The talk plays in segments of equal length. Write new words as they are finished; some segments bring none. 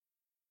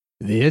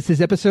This is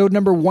episode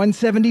number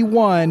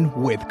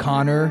 171 with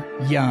Connor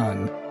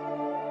Young.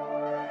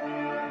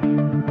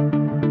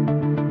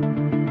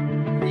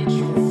 Reach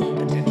your full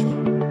potential.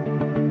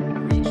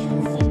 Reach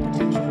your full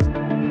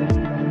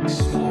potential.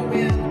 Small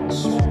win,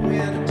 small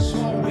win,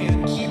 small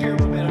win. Keep your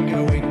momentum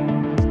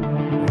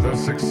going. The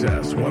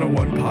Success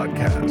 101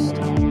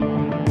 Podcast.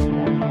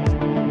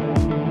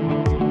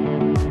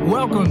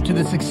 Welcome to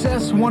the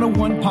Success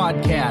 101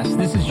 Podcast.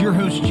 This is your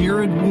host,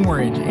 Jared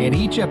Warren. At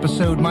each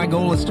episode, my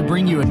goal is to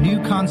bring you a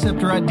new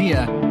concept or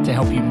idea to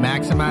help you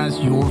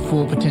maximize your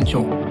full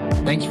potential.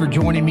 Thanks for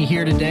joining me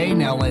here today.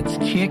 Now let's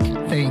kick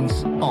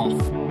things off.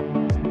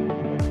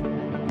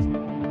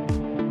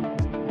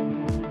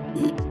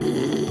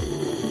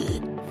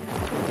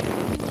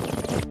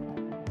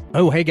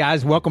 Oh, hey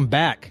guys, welcome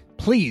back.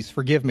 Please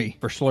forgive me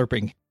for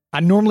slurping. I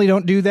normally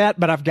don't do that,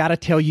 but I've got to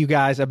tell you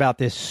guys about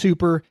this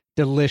super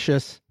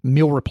delicious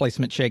meal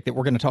replacement shake that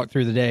we're going to talk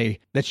through today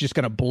that's just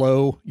going to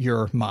blow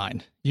your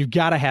mind. You've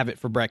got to have it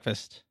for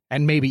breakfast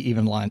and maybe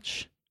even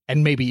lunch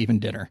and maybe even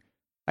dinner.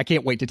 I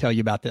can't wait to tell you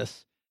about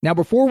this. Now,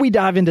 before we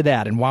dive into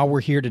that and while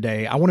we're here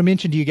today, I want to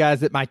mention to you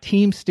guys that my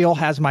team still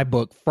has my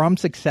book, From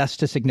Success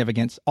to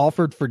Significance,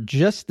 offered for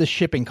just the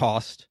shipping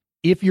cost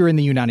if you're in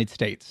the United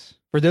States.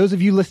 For those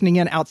of you listening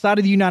in outside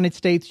of the United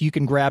States, you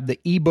can grab the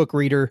ebook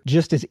reader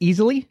just as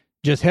easily.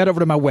 Just head over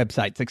to my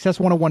website,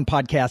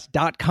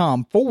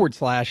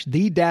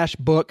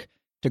 success101podcast.com/the-book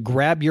to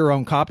grab your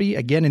own copy.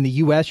 Again, in the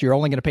U.S., you're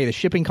only going to pay the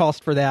shipping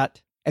cost for that.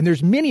 And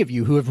there's many of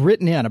you who have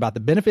written in about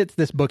the benefits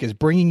this book is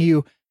bringing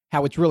you,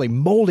 how it's really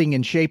molding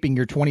and shaping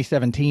your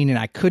 2017, and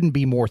I couldn't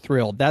be more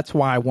thrilled. That's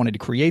why I wanted to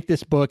create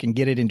this book and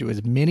get it into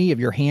as many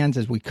of your hands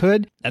as we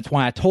could. That's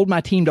why I told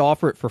my team to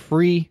offer it for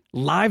free.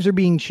 Lives are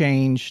being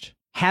changed.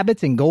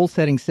 Habits and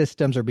goal-setting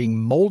systems are being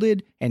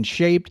molded and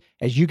shaped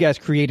as you guys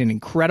create an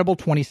incredible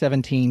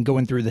 2017,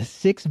 going through the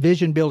 6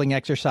 vision-building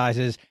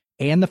exercises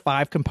and the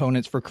 5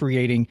 components for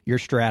creating your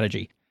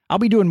strategy. I'll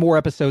be doing more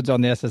episodes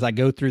on this as I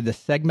go through the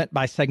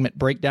segment-by-segment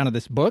breakdown of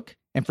this book.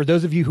 And for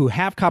those of you who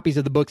have copies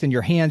of the books in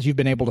your hands, you've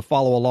been able to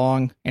follow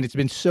along. And it's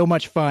been so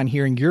much fun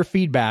hearing your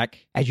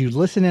feedback as you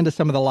listen into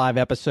some of the live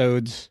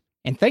episodes.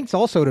 And thanks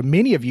also to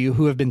many of you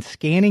who have been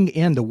scanning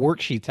in the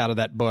worksheets out of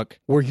that book,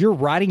 where you're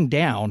writing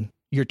down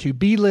your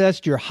to-be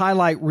list, your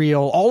highlight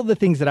reel, all of the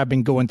things that I've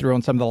been going through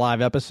on some of the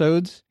live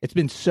episodes. It's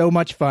been so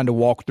much fun to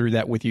walk through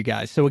that with you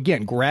guys. So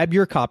again, grab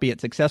your copy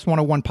at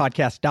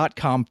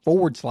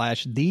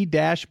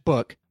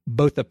success101podcast.com/the-book.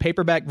 Both the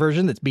paperback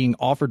version that's being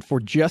offered for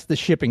just the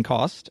shipping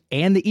cost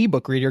and the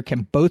ebook reader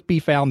can both be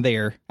found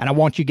there. And I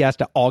want you guys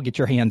to all get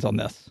your hands on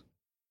this.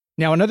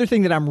 Now, another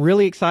thing that I'm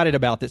really excited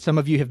about that some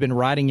of you have been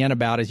writing in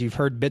about as you've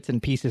heard bits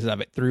and pieces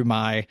of it through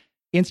my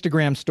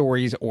Instagram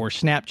stories or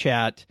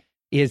Snapchat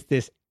is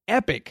this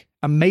epic,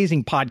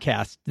 amazing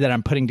podcast that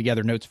I'm putting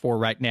together notes for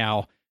right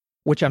now,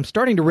 which I'm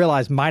starting to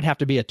realize might have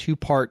to be a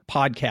 2-part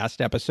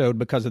podcast episode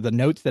because of the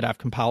notes that I've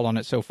compiled on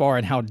it so far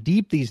and how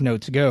deep these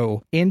notes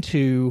go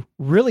into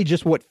really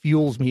just what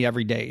fuels me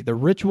every day. The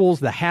rituals,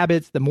 the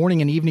habits, the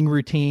morning and evening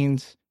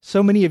routines.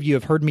 So many of you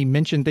have heard me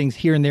mention things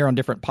here and there on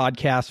different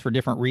podcasts for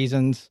different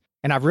reasons.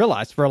 And I've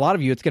realized for a lot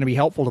of you, it's going to be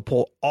helpful to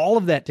pull all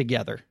of that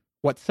together.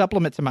 What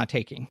supplements am I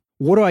taking?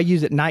 What do I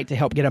use at night to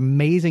help get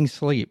amazing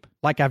sleep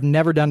like I've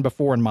never done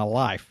before in my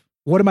life?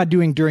 What am I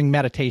doing during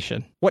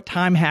meditation? What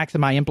time hacks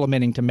am I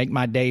implementing to make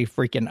my day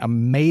freaking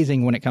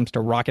amazing when it comes to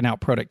rocking out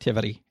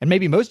productivity? And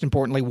maybe most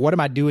importantly, what am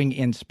I doing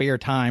in spare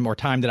time or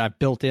time that I've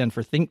built in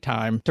for think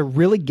time to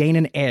really gain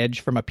an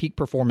edge from a peak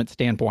performance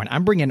standpoint?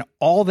 I'm bringing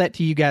all that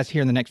to you guys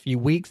here in the next few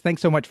weeks.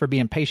 Thanks so much for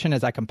being patient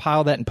as I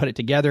compile that and put it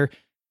together.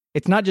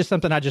 It's not just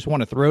something I just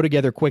want to throw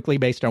together quickly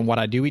based on what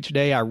I do each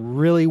day. I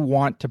really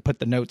want to put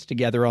the notes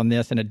together on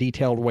this in a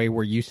detailed way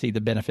where you see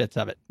the benefits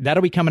of it.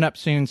 That'll be coming up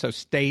soon, so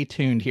stay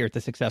tuned here at the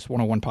Success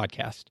 101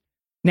 Podcast.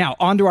 Now,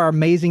 on to our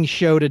amazing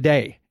show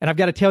today. And I've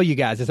got to tell you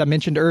guys, as I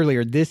mentioned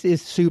earlier, this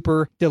is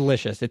super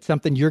delicious. It's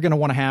something you're going to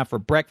want to have for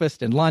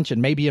breakfast and lunch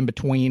and maybe in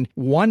between.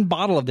 One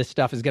bottle of this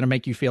stuff is going to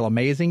make you feel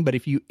amazing, but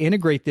if you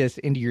integrate this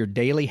into your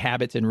daily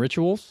habits and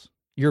rituals,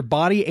 your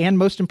body and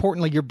most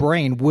importantly, your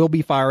brain will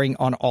be firing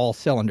on all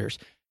cylinders.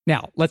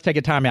 Now, let's take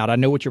a time out. I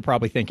know what you're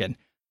probably thinking.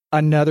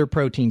 Another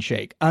protein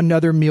shake,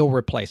 another meal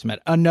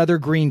replacement, another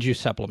green juice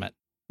supplement.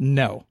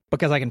 No,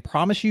 because I can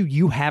promise you,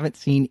 you haven't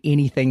seen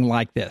anything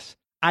like this.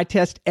 I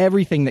test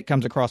everything that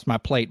comes across my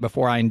plate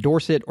before I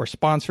endorse it or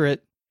sponsor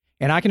it.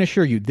 And I can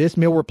assure you, this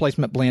meal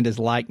replacement blend is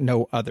like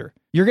no other.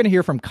 You're going to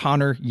hear from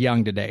Connor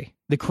Young today,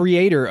 the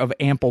creator of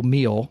Ample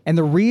Meal. And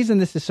the reason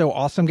this is so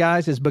awesome,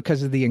 guys, is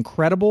because of the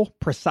incredible,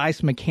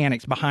 precise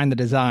mechanics behind the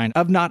design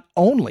of not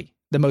only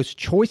the most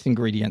choice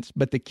ingredients,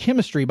 but the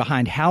chemistry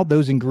behind how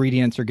those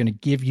ingredients are going to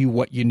give you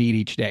what you need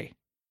each day.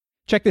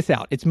 Check this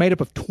out. It's made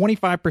up of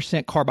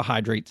 25%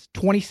 carbohydrates,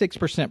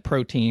 26%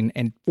 protein,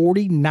 and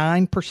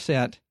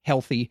 49%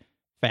 healthy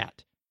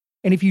fat.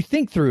 And if you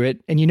think through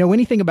it and you know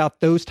anything about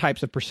those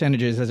types of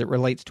percentages as it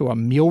relates to a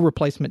meal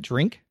replacement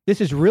drink,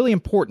 this is really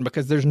important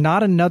because there's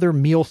not another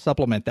meal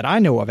supplement that I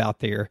know of out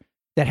there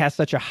that has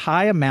such a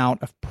high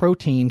amount of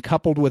protein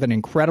coupled with an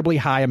incredibly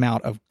high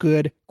amount of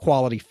good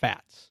quality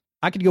fats.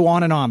 I could go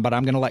on, but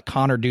I'm going to let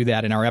Connor do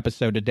that in our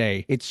episode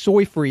today. It's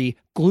soy-free,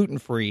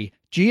 gluten-free,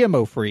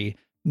 GMO-free,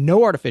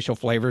 no artificial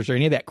flavors or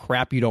any of that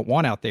crap you don't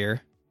want out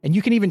there. And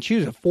you can even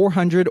choose a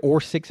 400 or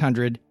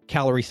 600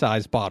 calorie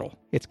size bottle.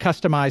 It's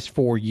customized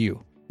for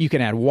you. You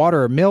can add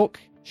water or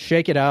milk,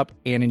 shake it up,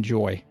 and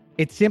enjoy.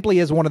 It simply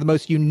is one of the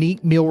most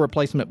unique meal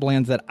replacement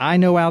blends that I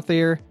know out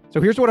there. So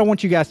here's what I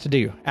want you guys to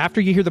do.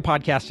 After you hear the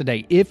podcast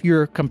today, if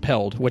you're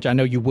compelled, which I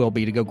know you will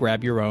be, to go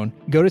grab your own,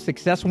 go to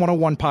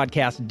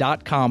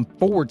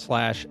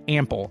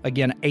success101podcast.com/ample.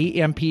 Again,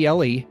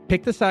 AMPLE.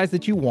 Pick the size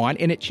that you want,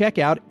 and at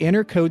checkout,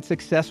 enter code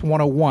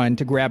success101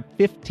 to grab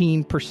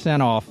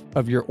 15% off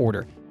of your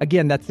order.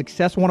 Again, that's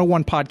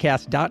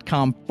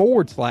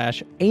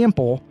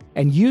success101podcast.com/ample,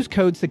 and use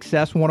code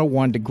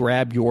success101 to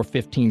grab your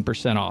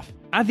 15% off.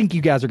 I think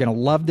you guys are going to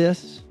love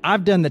this.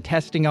 I've done the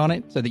testing on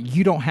it so that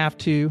you don't have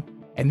to.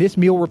 And this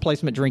meal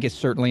replacement drink is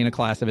certainly in a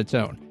class of its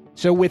own.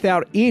 So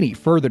without any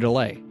further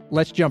delay,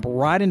 let's jump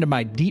right into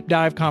my deep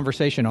dive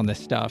conversation on this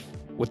stuff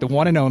with the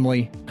one and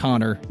only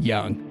Connor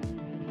Young.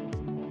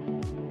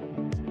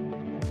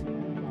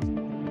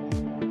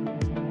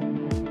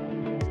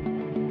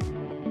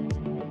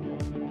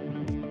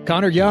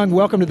 Connor Young,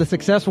 welcome to the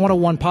Success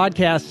 101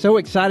 podcast. So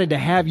excited to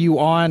have you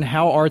on.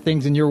 How are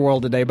things in your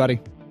world today,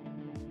 buddy?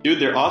 Dude,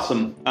 they're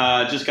awesome.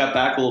 Just got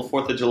back a little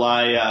 4th of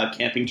July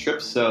camping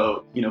trip,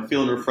 so,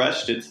 feeling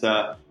refreshed. It's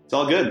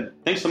all good.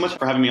 Thanks so much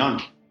for having me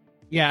on.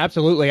 Yeah,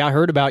 absolutely. I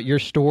heard about your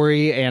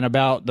story and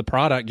about the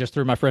product just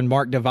through my friend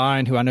Mark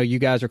Devine, who I know you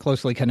guys are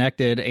closely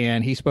connected,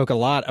 and he spoke a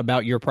lot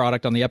about your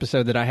product on the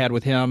episode that I had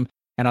with him.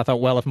 And I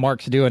thought, well, if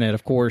Mark's doing it,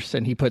 of course,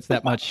 and he puts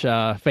that much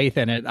faith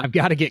in it, I've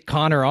got to get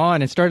Connor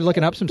on, and started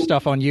looking up some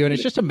stuff on you. And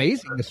it's just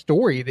amazing the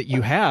story that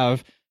you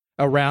have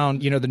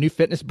around, the new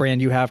fitness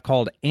brand you have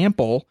called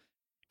Ample.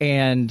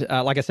 And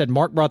like I said,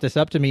 Mark brought this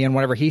up to me, and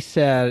whenever he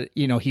said,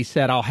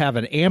 I'll have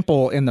an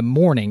Ample in the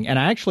morning. And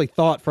I actually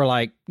thought for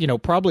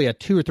probably a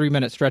 2 or 3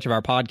 minute stretch of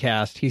our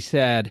podcast, he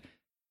said,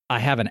 I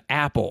have an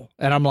apple.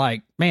 And I'm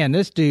like, man,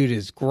 this dude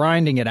is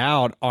grinding it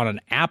out on an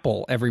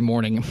apple every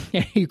morning.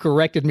 He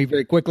corrected me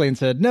very quickly and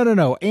said,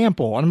 no,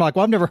 Ample. And I'm like,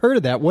 well, I've never heard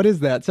of that. What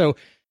is that? So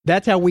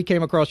that's how we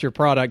came across your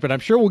product. But I'm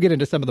sure we'll get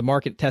into some of the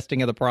market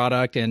testing of the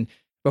product. And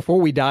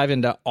before we dive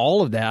into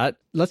all of that,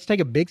 let's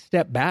take a big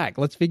step back.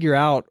 Let's figure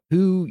out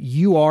who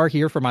you are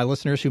here for my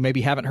listeners who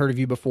maybe haven't heard of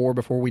you before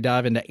we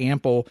dive into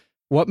Ample.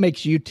 What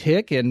makes you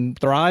tick and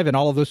thrive and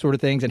all of those sort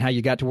of things, and how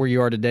you got to where you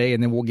are today.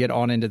 And then we'll get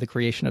on into the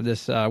creation of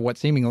this, what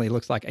seemingly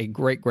looks like a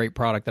great, great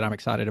product that I'm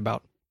excited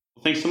about.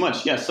 Thanks so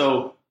much. Yeah,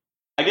 so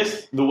I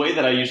guess the way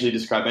that I usually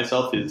describe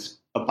myself is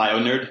a bio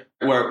nerd,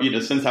 where,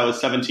 since I was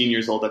 17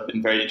 years old, I've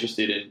been very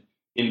interested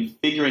in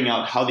figuring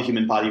out how the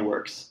human body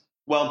works.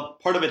 Well,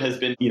 part of it has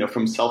been,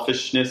 from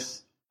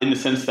selfishness, in the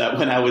sense that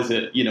when I was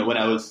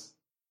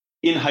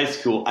in high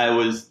school, I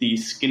was the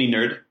skinny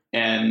nerd,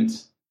 and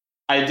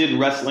I did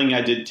wrestling,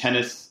 I did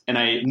tennis, and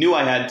I knew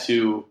I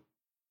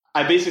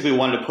basically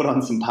wanted to put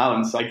on some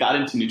pounds. So I got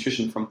into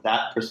nutrition from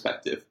that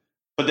perspective.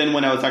 But then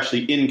when I was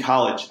actually in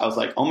college, I was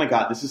like, oh my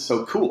God, this is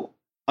so cool.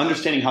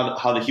 Understanding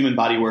how the human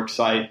body works.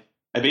 So I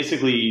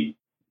basically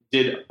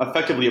did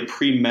effectively a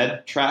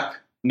pre-med track,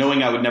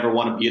 knowing I would never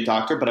want to be a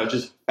doctor, but I was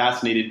just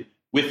fascinated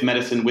with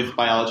medicine, with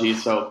biology.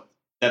 So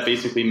that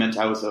basically meant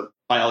I was a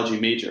biology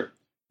major.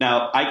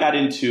 Now, I got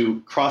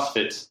into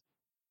CrossFit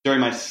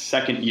during my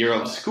second year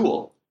of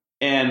school.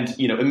 And,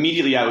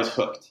 immediately I was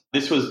hooked.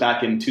 This was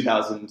back in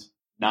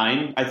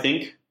 2009, I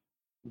think,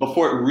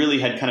 before it really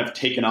had kind of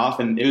taken off.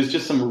 And it was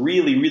just some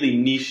really, really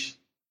niche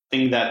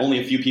thing that only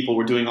a few people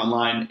were doing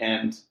online.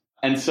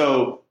 And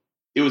so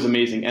it was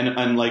amazing.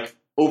 And like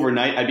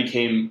overnight, I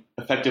became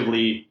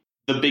effectively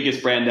the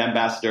biggest brand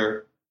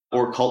ambassador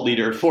or cult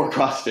leader for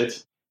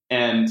CrossFit.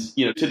 And,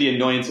 to the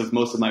annoyance of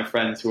most of my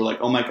friends who were like,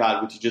 oh my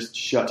God, would you just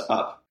shut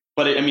up?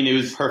 But it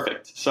was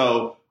perfect.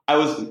 So I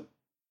was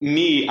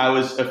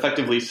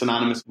effectively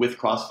synonymous with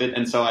CrossFit.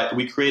 And so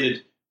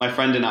my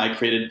friend and I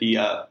created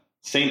the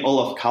St.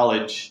 Olaf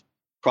College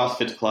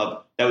CrossFit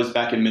Club. That was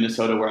back in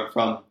Minnesota, where I'm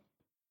from.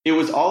 It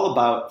was all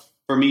about,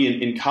 for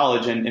me in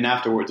college and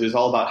afterwards, it was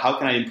all about how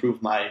can I improve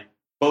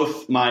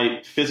both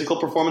my physical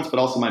performance, but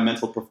also my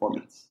mental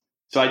performance.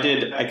 So I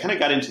kind of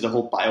got into the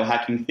whole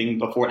biohacking thing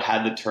before it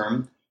had the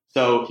term.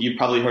 So you've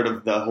probably heard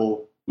of the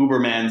whole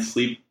Uberman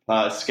sleep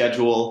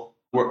schedule,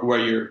 where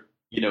you're,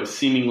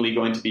 seemingly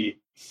going to be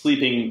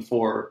sleeping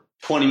for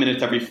 20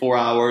 minutes every 4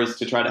 hours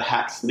to try to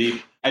hack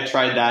sleep. I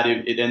tried that.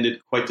 It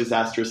ended quite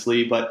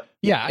disastrously, but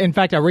yeah. In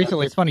fact,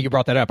 it's funny you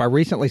brought that up. I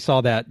recently saw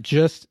that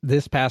just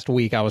this past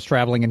week. I was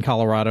traveling in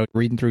Colorado,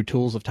 reading through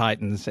Tools of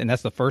Titans, and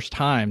that's the first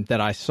time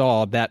that I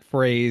saw that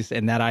phrase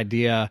and that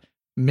idea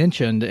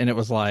mentioned. And it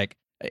was like,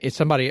 it's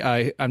somebody,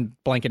 I'm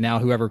blanking now,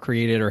 whoever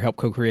created or helped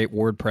co-create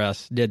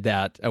WordPress did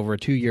that over a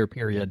 2-year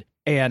period.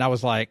 And I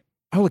was like,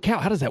 holy cow,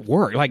 how does that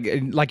work?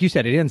 Like you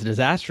said, it ends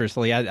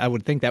disastrously. I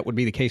would think that would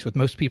be the case with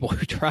most people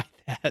who try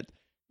that.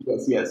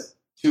 Yes.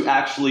 To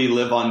actually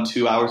live on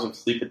 2 hours of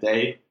sleep a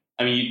day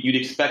I mean, you'd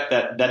expect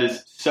that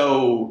is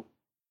so,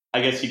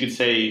 I guess you could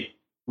say,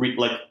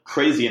 like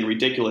crazy and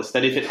ridiculous,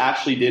 that if it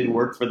actually did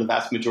work for the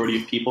vast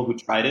majority of people who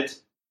tried it,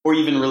 or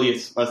even really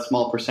a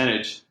small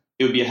percentage,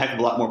 it would be a heck of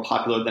a lot more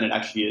popular than it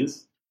actually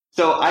is.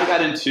 So I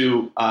got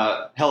into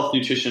health,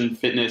 nutrition,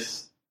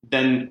 fitness,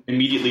 then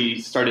immediately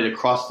started a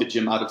CrossFit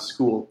gym out of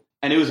school.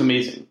 And it was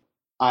amazing.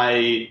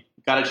 I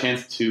got a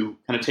chance to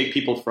kind of take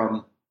people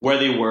from where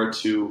they were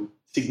to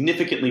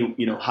significantly,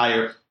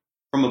 higher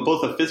from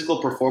both a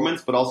physical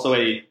performance, but also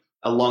a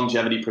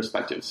longevity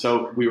perspective.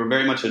 So we were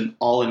very much an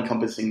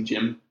all-encompassing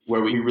gym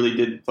where we really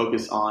did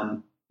focus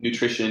on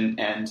nutrition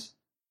and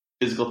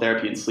physical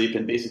therapy and sleep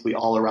and basically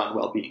all-around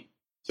well-being.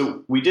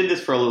 So we did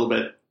this for a little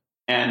bit,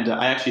 and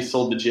I actually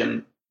sold the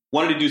gym.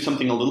 Wanted to do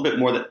something a little bit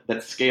more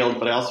that scaled,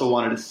 but I also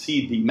wanted to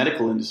see the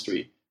medical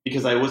industry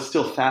because I was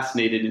still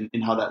fascinated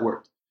in how that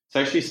worked. So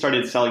I actually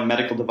started selling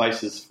medical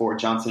devices for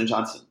Johnson &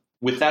 Johnson.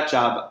 With that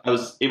job, I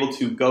was able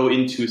to go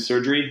into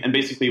surgery, and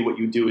basically what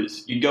you do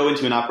is you'd go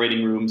into an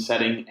operating room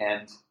setting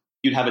and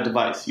you'd have a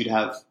device. You'd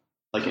have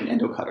like an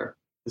endocutter.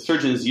 The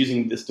surgeon is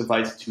using this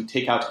device to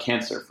take out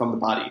cancer from the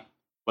body,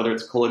 whether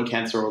it's colon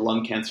cancer or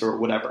lung cancer or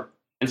whatever.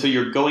 And so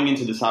you're going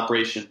into this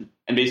operation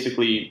and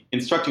basically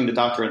instructing the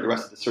doctor and the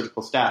rest of the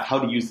surgical staff how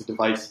to use the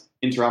device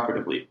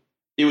interoperatively.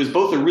 It was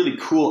both a really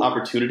cool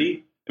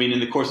opportunity. I mean, in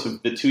the course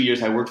of the 2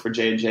 years I worked for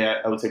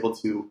J&J, I was able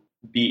to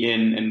be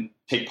in and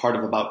take part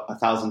of about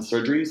 1,000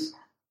 surgeries,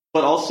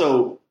 but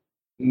also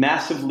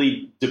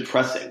massively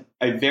depressing.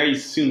 I very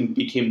soon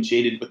became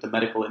jaded with the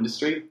medical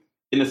industry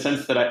in the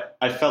sense that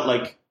I felt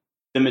like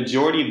the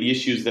majority of the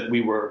issues that we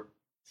were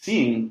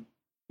seeing,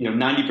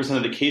 90%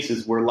 of the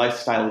cases were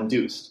lifestyle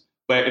induced.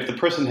 Where if the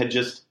person had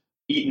just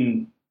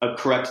eaten a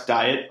correct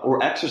diet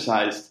or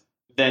exercised,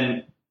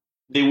 then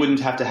they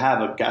wouldn't have to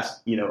have a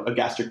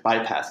gastric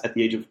bypass at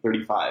the age of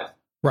 35.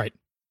 Right.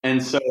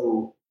 And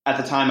so at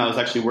the time I was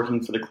actually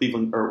working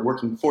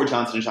for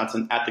Johnson &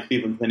 Johnson at the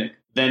Cleveland Clinic,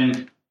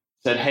 then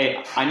said,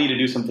 hey, I need to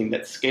do something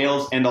that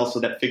scales and also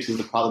that fixes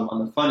the problem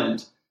on the front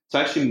end. So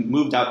I actually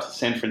moved out to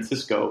San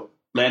Francisco,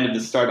 landed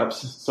the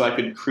startups so I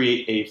could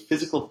create a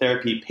physical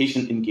therapy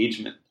patient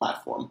engagement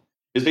platform.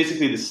 It was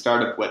basically the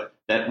startup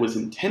that was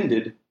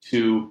intended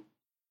to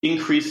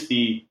increase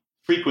the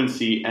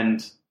frequency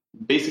and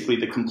basically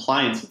the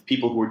compliance of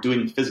people who were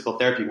doing physical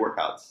therapy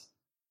workouts.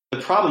 The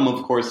problem,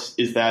 of course,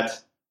 is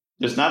that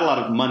there's not a lot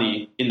of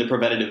money in the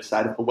preventative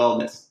side of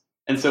wellness.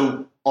 And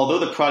so although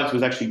the product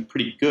was actually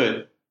pretty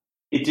good,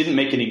 it didn't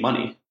make any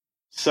money.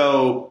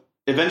 So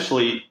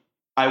eventually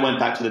I went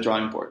back to the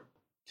drawing board.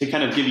 To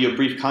kind of give you a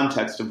brief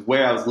context of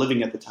where I was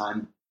living at the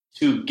time,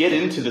 to get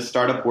into the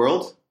startup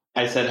world,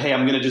 I said, hey,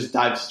 I'm going to just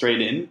dive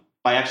straight in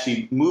by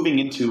actually moving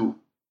into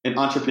an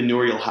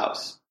entrepreneurial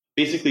house.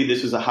 Basically,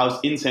 this was a house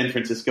in San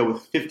Francisco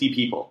with 50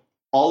 people,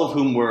 all of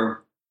whom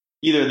were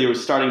either they were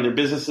starting their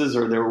businesses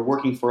or they were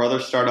working for other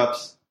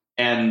startups.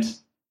 And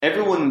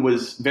everyone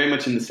was very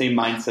much in the same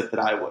mindset that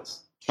I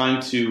was,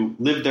 trying to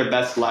live their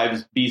best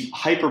lives, be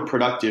hyper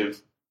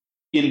productive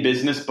in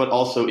business, but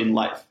also in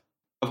life.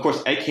 Of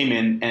course, I came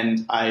in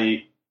and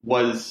I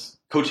was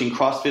coaching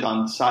CrossFit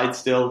on the side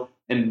still,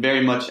 and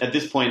very much at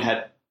this point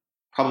had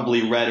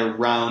probably read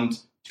around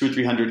 200 or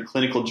 300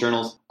 clinical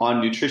journals on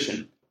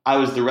nutrition. I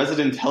was the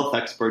resident health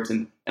expert,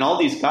 and all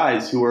these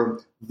guys who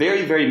were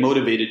very, very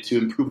motivated to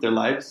improve their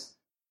lives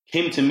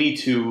came to me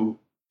to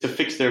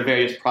fix their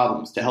various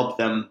problems, to help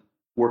them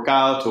work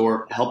out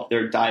or help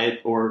their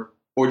diet or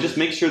just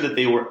make sure that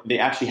they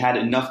actually had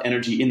enough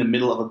energy in the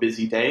middle of a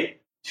busy day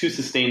to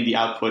sustain the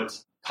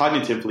output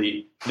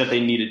cognitively that they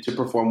needed to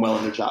perform well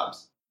in their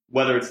jobs.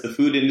 Whether it's the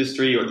food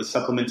industry or the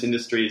supplement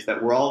industry, is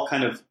that we're all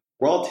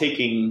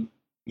taking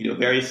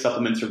various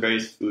supplements or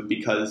various food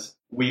because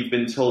we've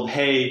been told,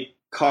 hey,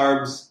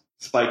 carbs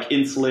spike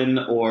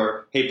insulin,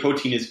 or hey,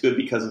 protein is good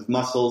because of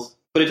muscles,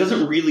 but it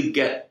doesn't really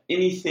get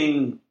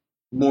anything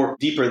more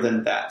deeper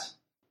than that.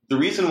 The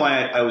reason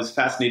why I was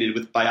fascinated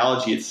with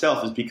biology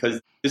itself is because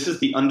this is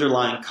the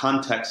underlying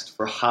context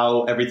for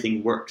how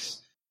everything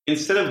works.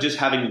 Instead of just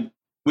having,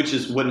 which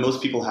is what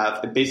most people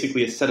have,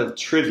 basically a set of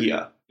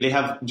trivia, they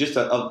have just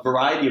a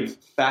variety of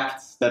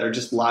facts that are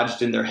just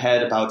lodged in their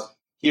head about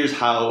here's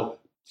how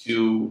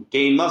to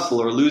gain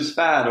muscle or lose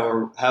fat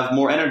or have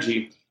more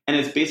energy. And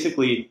it's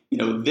basically,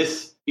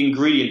 this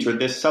ingredient or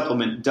this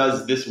supplement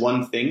does this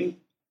one thing,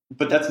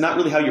 but that's not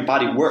really how your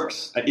body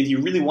works. If you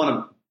really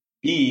want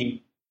to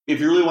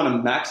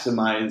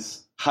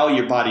maximize how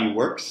your body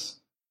works,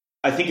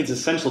 I think it's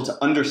essential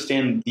to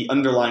understand the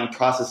underlying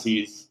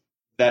processes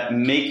that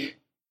make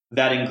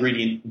that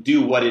ingredient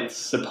do what it's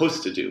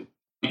supposed to do.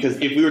 Because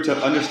if we were to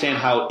understand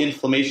how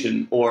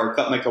inflammation or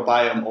gut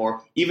microbiome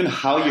or even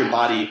how your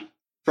body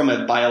from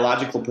a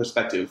biological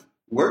perspective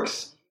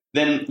works,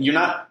 then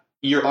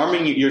you're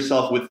arming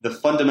yourself with the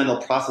fundamental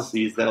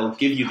processes that'll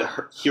give you the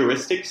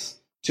heuristics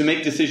to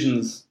make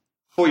decisions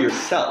for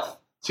yourself.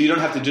 So you don't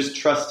have to just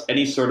trust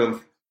any sort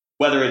of,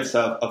 whether it's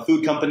a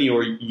food company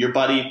or your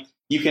body,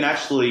 you can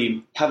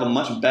actually have a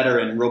much better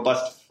and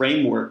robust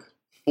framework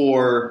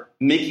for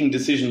making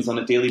decisions on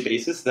a daily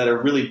basis that are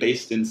really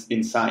based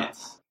in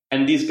science.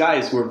 And these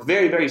guys who are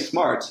very, very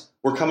smart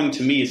were coming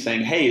to me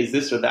saying, hey, is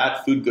this or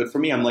that food good for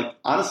me? I'm like,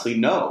 honestly,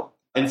 no.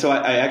 And so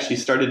I actually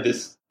started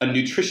a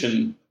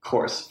nutrition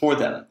course for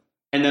them,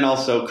 and then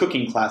also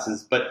cooking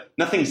classes, but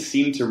nothing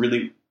seemed to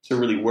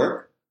really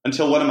work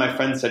until one of my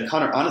friends said,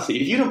 Connor,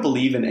 honestly, if you don't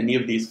believe in any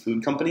of these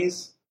food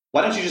companies,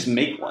 why don't you just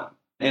make one?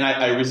 And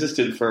I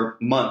resisted for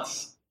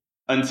months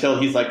until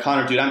he's like,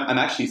 Connor, dude, I'm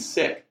actually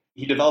sick.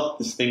 He developed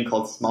this thing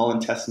called small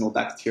intestinal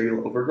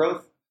bacterial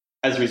overgrowth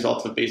as a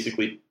result of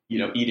basically,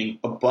 eating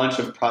a bunch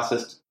of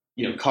processed,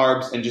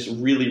 carbs and just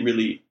really,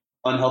 really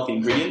unhealthy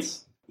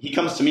ingredients. He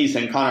comes to me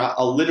saying, Connor,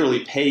 I'll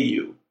literally pay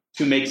you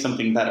to make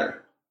something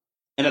better.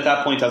 And at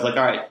that point, I was like,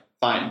 all right,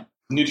 fine.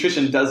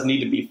 Nutrition does need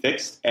to be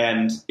fixed.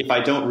 And if I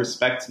don't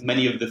respect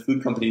many of the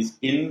food companies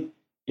in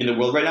the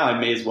world right now, I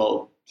may as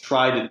well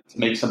try to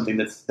make something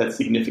that's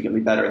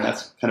significantly better. And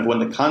that's kind of when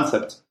the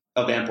concept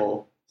of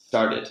Ample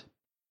started.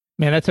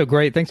 Man, that's so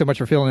great. Thanks so much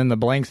for filling in the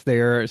blanks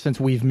there. Since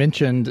we've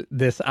mentioned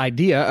this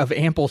idea of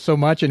Ample so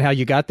much and how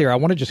you got there, I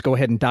want to just go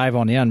ahead and dive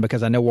on in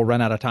because I know we'll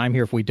run out of time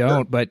here if we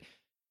don't. Sure. But,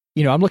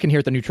 I'm looking here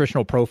at the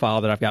nutritional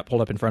profile that I've got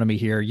pulled up in front of me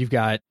here. You've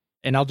got,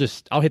 and I'll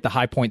hit the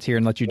high points here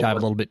and let you dive a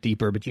little bit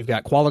deeper, but you've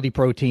got quality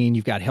protein,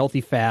 you've got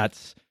healthy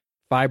fats,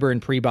 fiber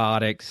and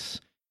prebiotics,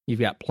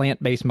 you've got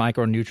plant-based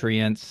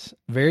micronutrients,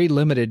 very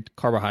limited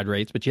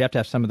carbohydrates, but you have to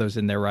have some of those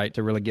in there, right,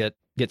 to really get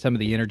some of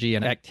the energy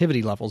and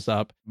activity levels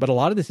up. But a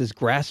lot of this is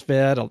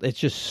grass-fed. It's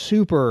just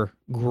super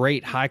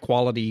great,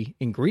 high-quality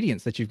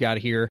ingredients that you've got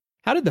here.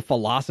 How did the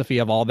philosophy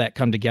of all that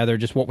come together?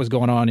 Just what was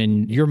going on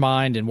in your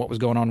mind and what was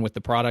going on with the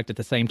product at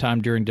the same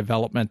time during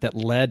development that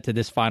led to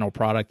this final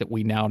product that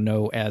we now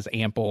know as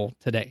Ample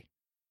today?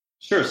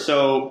 Sure.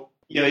 So,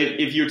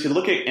 if you were to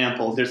look at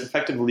Ample, there's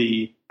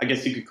effectively, I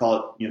guess you could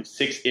call it,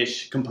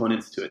 6-ish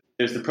components to it.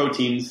 There's the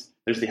proteins,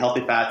 there's the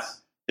healthy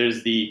fats,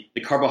 there's the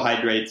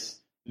carbohydrates,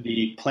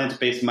 the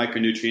plant-based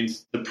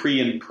micronutrients, the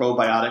pre and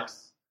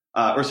probiotics,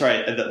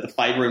 the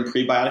fiber and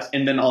prebiotics,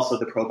 and then also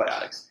the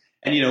probiotics.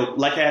 And,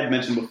 like I had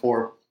mentioned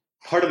before,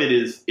 part of it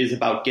is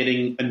about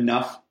getting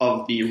enough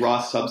of the raw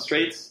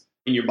substrates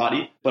in your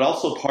body, but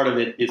also part of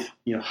it is,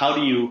 how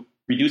do you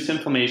reduce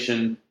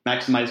inflammation,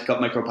 maximize gut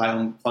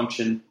microbiome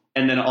function,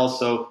 and then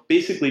also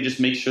basically just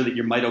make sure that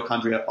your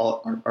mitochondria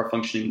are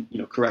functioning,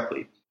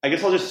 correctly. I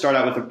guess I'll just start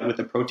out with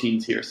the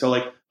proteins here. So,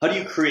 how do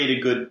you create a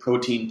good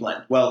protein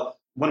blend? Well,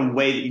 one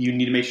way that you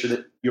need to make sure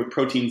that your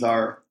proteins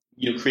are,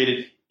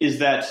 created is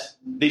that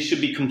they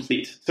should be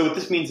complete. So what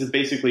this means is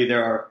basically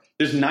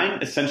there's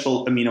 9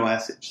 essential amino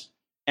acids.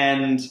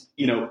 And,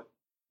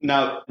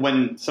 now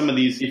when some of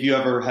these, if you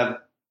ever have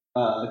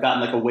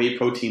gotten a whey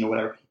protein or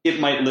whatever, it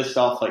might list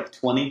off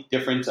 20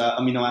 different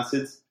amino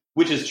acids,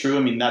 which is true. I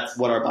mean, that's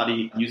what our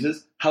body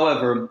uses.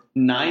 However,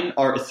 9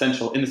 are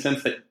essential in the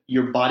sense that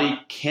your body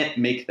can't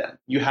make them.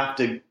 You have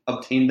to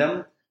obtain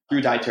them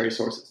through dietary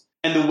sources.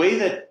 And the way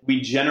that we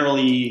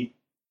generally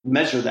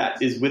measure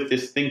that is with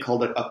this thing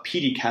called a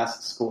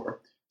PDCAAS score.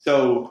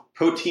 So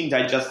protein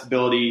direct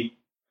digestibility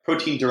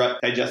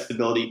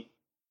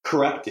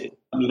corrected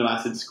amino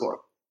acid score.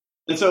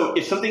 And so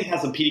if something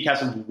has a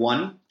PDCAAS of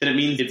 1, then it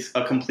means it's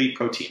a complete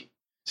protein.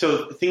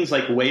 So things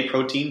like whey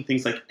protein,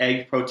 things like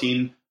egg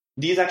protein,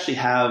 these actually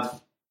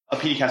have a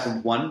PDCAAS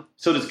of 1.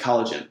 So does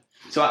collagen.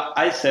 So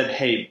I said,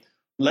 hey,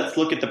 let's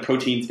look at the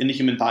proteins in the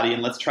human body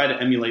and let's try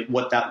to emulate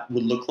what that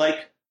would look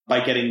like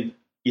by getting,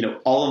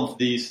 all of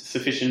these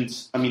sufficient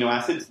amino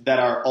acids that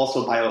are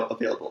also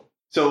bioavailable.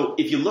 So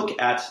if you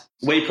look at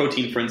whey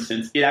protein, for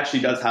instance, it actually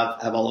does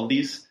have all of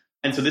these.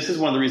 And so this is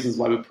one of the reasons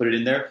why we put it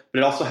in there, but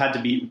it also had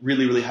to be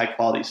really, really high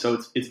quality.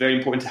 So it's very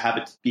important to have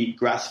it be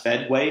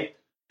grass-fed whey.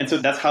 And so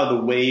that's how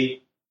the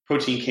whey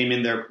protein came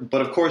in there.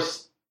 But of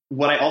course,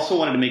 what I also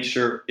wanted to make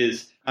sure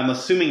is I'm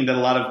assuming that a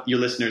lot of your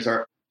listeners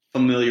are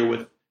familiar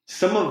with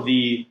some of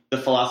the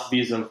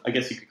philosophies of, I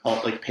guess you could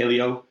call it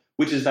paleo,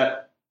 which is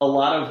that a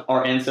lot of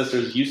our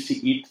ancestors used to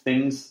eat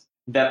things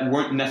that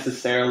weren't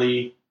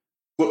necessarily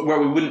where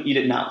we wouldn't eat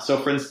it now. So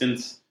for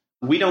instance,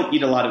 we don't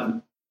eat a lot of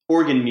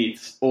organ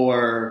meats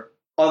or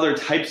other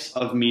types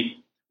of meat.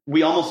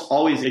 We almost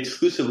always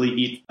exclusively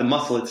eat the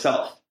muscle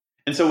itself.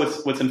 And so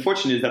what's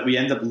unfortunate is that we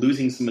end up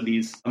losing some of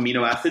these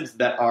amino acids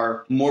that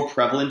are more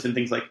prevalent in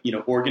things like,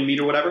 organ meat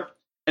or whatever.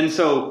 And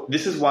so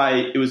this is why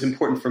it was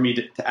important for me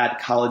to add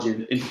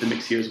collagen into the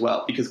mix here as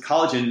well, because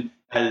collagen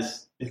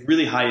is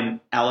really high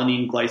in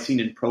alanine, glycine,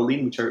 and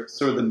proline, which are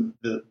sort of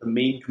the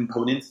main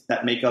components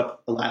that make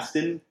up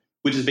elastin,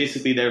 which is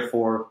basically there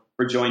for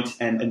joint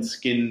and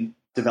skin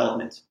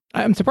development.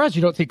 I'm surprised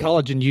you don't see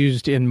collagen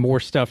used in more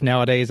stuff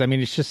nowadays. I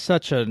mean, it's just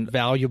such a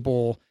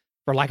valuable,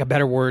 for lack of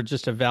better word,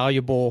 just a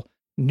valuable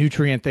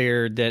nutrient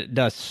there that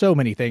does so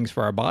many things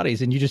for our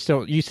bodies. And you just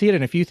don't, you see it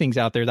in a few things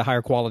out there, the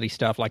higher quality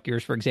stuff like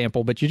yours, for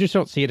example, but you just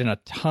don't see it in a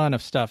ton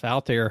of stuff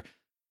out there.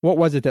 What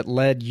was it that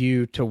led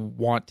you to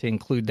want to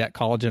include that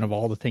collagen of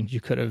all the things you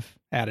could have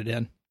added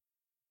in?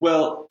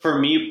 Well, for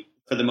me,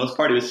 for the most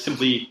part, it was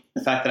simply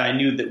the fact that I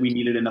knew that we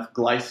needed enough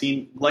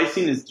glycine.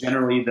 Glycine is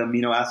generally the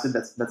amino acid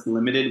that's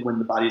limited when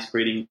the body is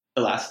creating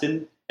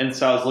elastin. And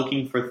so I was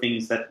looking for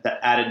things that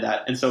added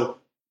that. And so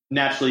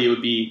naturally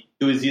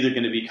it was either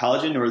going to be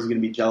collagen or it was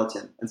going to be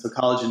gelatin. And so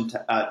collagen,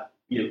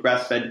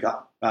 grass-fed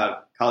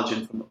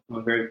collagen from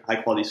a very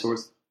high-quality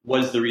source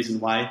was the reason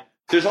why.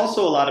 There's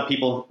also a lot of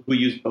people who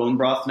use bone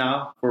broth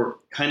now for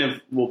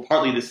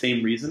partly the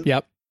same reason.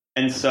 Yep.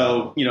 And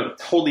so,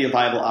 totally a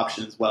viable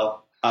option as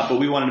well. But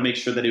we wanted to make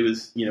sure that it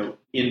was,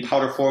 in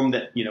powder form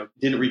that,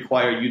 didn't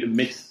require you to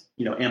mix,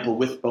 Ample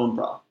with bone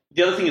broth.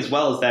 The other thing as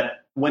well is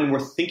that when we're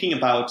thinking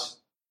about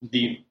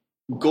the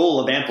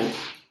goal of Ample,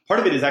 part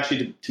of it is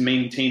actually to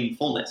maintain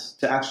fullness,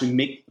 to actually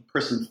make the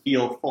person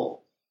feel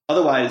full.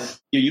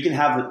 Otherwise, you can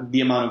have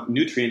the amount of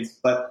nutrients,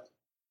 but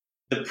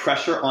the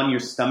pressure on your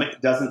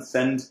stomach doesn't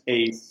send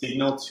a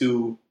signal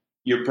to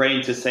your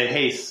brain to say,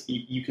 hey,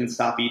 you can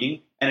stop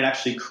eating. And it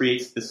actually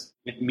creates this,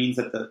 it means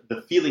that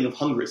the feeling of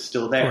hunger is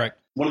still there. Correct.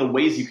 One of the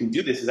ways you can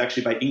do this is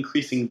actually by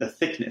increasing the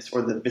thickness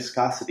or the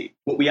viscosity.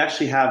 What we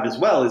actually have as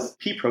well is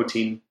pea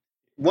protein.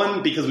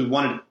 One, because we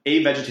wanted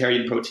a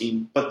vegetarian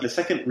protein, but the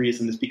second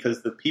reason is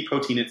because the pea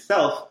protein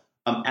itself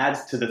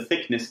adds to the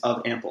thickness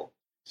of Ample.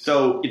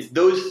 So it's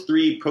those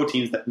three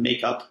proteins that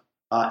make up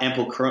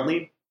Ample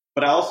currently.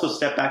 But I also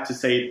step back to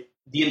say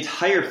the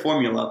entire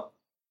formula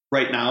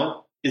right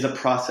now is a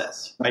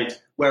process, right?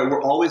 Where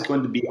we're always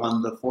going to be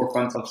on the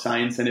forefront of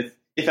science. And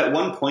if at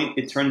one point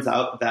it turns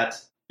out that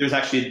there's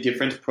actually a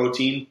different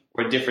protein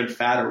or a different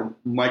fat or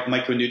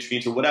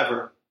micronutrient or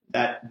whatever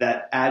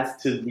that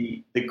adds to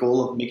the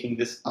goal of making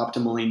this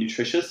optimally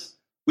nutritious,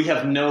 we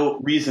have no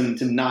reason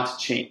to not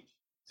change.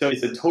 So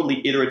it's a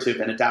totally iterative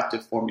and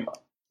adaptive formula.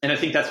 And I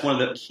think that's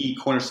one of the key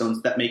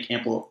cornerstones that makes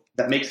Ample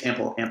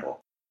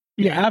Ample.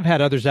 Yeah, I've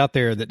had others out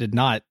there that did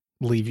not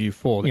leave you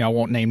full. I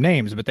won't name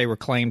names, but they were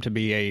claimed to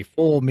be a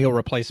full meal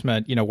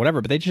replacement,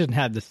 whatever, but they just didn't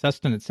have the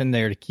sustenance in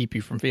there to keep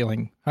you from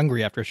feeling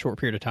hungry after a short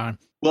period of time.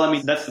 Well, I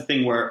mean, that's the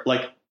thing where,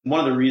 one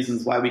of the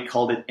reasons why we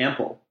called it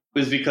Ample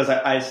was because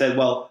I said,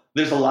 well,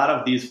 there's a lot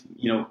of these,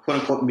 quote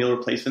unquote meal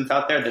replacements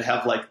out there that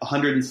have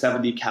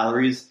 170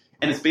 calories.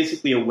 And it's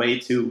basically a way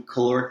to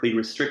calorically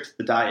restrict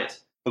the diet.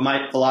 But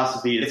my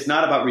philosophy, it's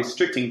not about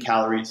restricting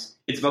calories.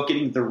 It's about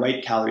getting the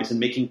right calories and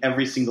making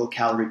every single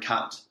calorie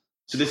count.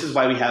 So this is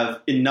why we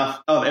have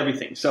enough of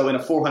everything. So in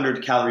a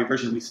 400 calorie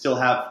version, we still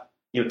have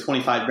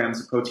 25 grams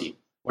of protein.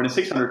 Or in a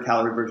 600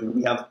 calorie version,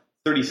 we have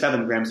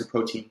 37 grams of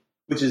protein,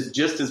 which is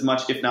just as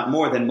much, if not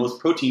more, than most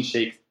protein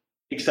shakes,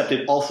 except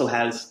it also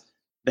has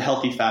the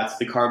healthy fats,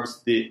 the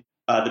carbs, the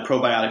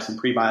probiotics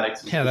and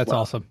prebiotics. Yeah, that's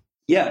awesome.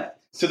 Yeah.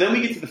 So then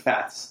we get to the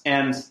fats.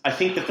 And I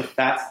think that the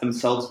fats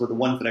themselves were the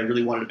ones that I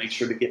really wanted to make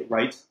sure to get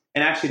right.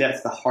 And actually,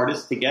 that's the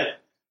hardest to get.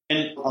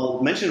 And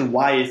I'll mention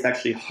why it's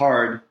actually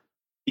hard.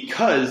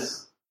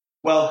 Because,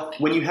 well,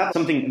 when you have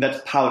something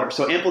that's powder,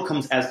 so Ample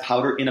comes as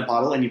powder in a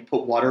bottle and you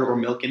put water or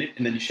milk in it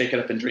and then you shake it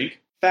up and drink.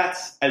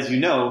 Fats, as you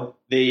know,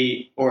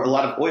 or a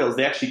lot of oils,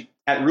 they actually,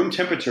 at room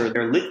temperature,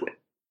 they're liquid.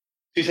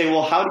 So you say,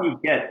 well, how do you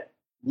get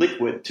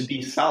liquid to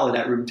be solid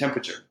at room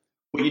temperature?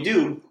 What you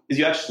do is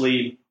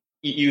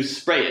you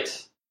spray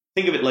it.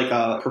 Think of it like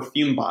a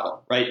perfume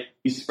bottle, right?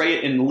 You spray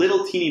it in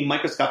little teeny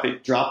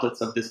microscopic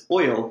droplets of this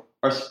oil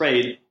are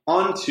sprayed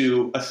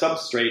onto a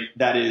substrate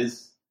that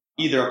is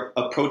either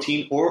a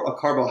protein or a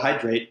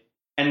carbohydrate,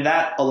 and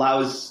that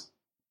allows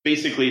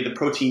basically the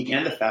protein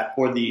and the fat,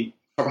 or the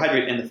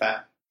carbohydrate and the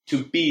fat,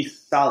 to be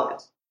solid.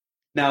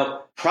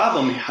 Now,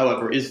 problem,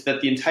 however, is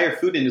that the entire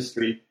food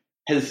industry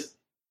has,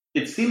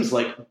 it seems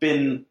like,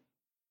 been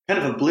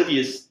kind of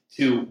oblivious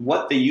to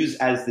what they use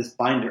as this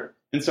binder.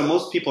 And so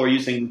most people are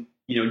using,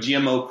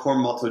 GMO corn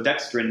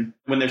maltodextrin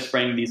when they're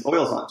spraying these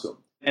oils onto them.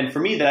 And for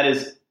me, that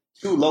is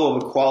too low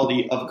of a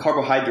quality of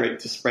carbohydrate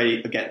to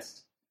spray against.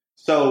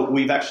 So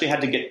we've actually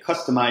had to get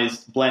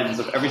customized blends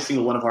of every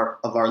single one of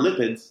our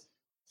lipids,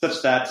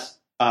 such that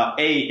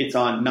it's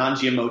on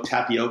non-GMO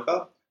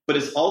tapioca, but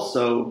it's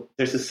also,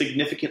 there's a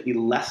significantly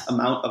less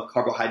amount of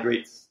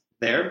carbohydrates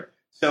there.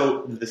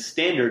 So the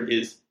standard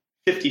is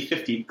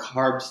 50-50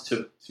 carbs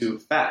to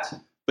fat.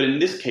 But in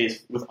this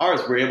case, with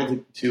ours, we're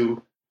able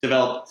to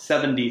develop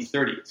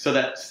 70-30, so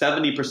that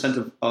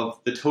 70% of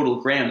the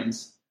total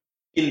grams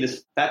in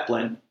this fat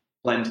blend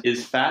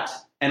is fat,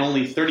 and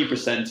only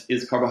 30%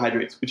 is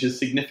carbohydrates, which is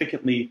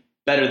significantly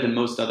better than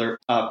most other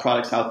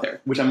products out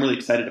there, which I'm really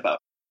excited about.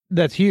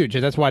 That's huge.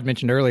 And that's why I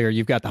mentioned earlier,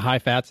 you've got the high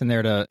fats in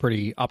there to a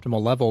pretty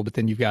optimal level, but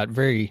then you've got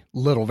very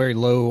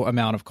low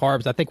amount of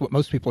carbs. I think what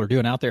most people are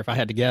doing out there, if I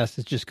had to guess,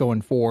 is just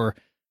going for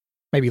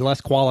maybe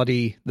less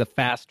quality, the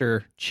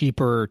faster,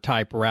 cheaper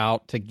type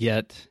route to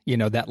get,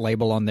 that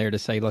label on there to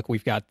say, look,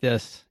 we've got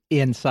this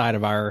inside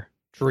of our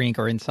drink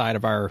or inside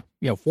of our,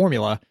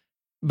 formula,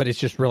 but it's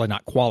just really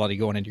not quality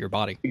going into your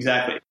body.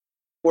 Exactly.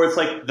 Or it's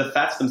like the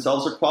fats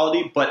themselves are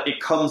quality, but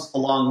it comes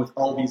along with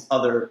all these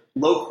other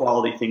low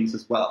quality things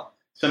as well.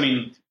 So, I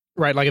mean,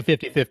 right, like a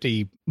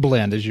 50-50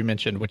 blend, as you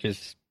mentioned, which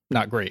is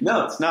not great.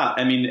 No, it's not.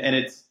 I mean,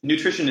 and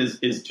nutrition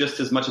is just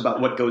as much about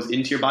what goes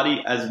into your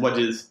body as what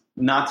is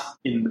not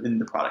in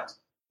the product.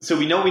 So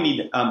we know we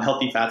need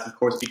healthy fats, of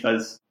course,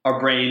 because our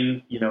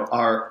brain,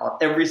 our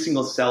every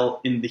single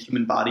cell in the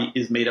human body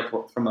is made up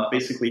from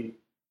basically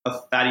a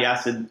fatty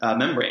acid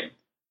membrane.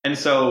 And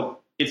so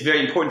it's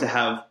very important to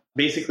have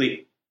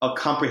basically a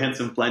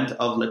comprehensive blend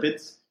of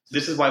lipids. So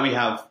this is why we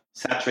have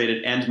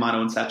saturated and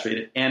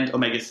monounsaturated and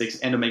omega-6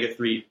 and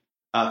omega-3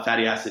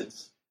 fatty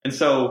acids. And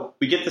so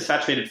we get the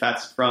saturated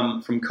fats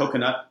from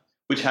coconut,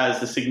 which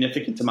has a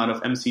significant amount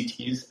of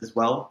MCTs as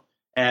well.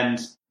 And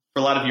for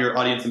a lot of your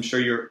audience, I'm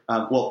sure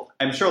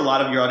I'm sure a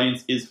lot of your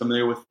audience is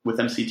familiar with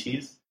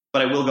MCTs,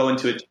 but I will go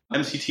into it.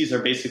 MCTs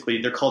are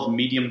basically, they're called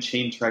medium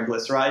chain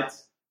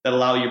triglycerides that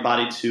allow your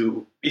body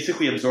to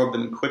basically absorb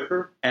them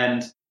quicker.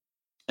 And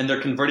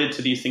they're converted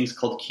to these things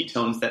called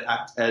ketones that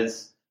act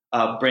as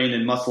brain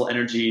and muscle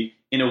energy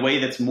in a way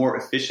that's more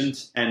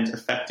efficient and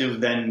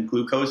effective than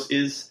glucose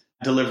is,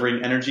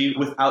 delivering energy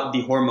without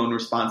the hormone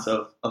response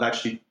of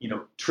actually,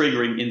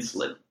 triggering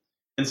insulin.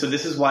 And so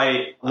this is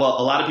why, a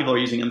lot of people are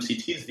using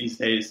MCTs these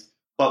days.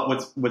 But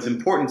what's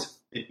important,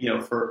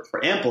 for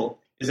Ample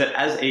is that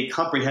as a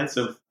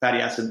comprehensive fatty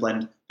acid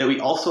blend, that we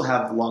also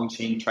have long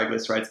chain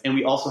triglycerides, and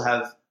we also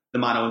have the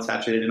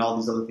monounsaturated and all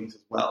these other things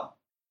as well.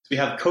 So we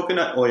have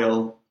coconut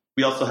oil.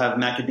 We also have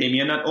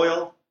macadamia nut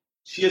oil,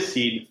 chia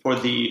seed for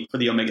the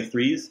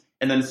omega-3s,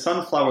 and then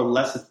sunflower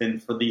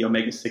lecithin for the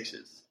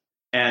omega-6s.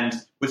 And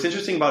what's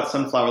interesting about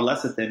sunflower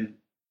lecithin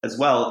as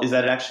well is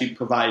that it actually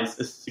provides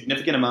a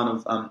significant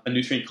amount of a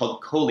nutrient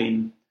called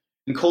choline.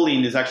 And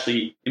choline is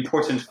actually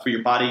important for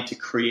your body to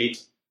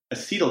create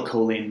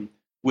acetylcholine,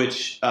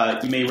 which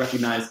you may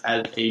recognize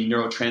as a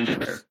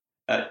neurotransmitter,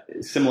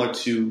 similar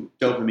to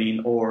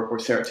dopamine or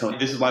serotonin.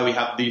 This is why we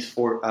have these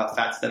four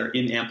fats that are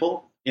in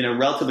Ample in a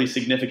relatively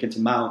significant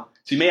amount.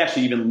 So you may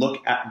actually even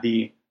look at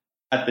the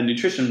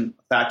nutrition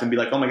fact and be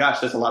like, oh my gosh,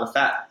 there's a lot of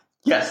fat.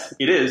 Yes,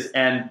 it is,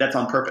 and that's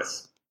on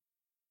purpose.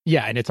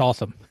 Yeah, and it's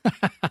awesome.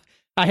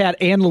 I had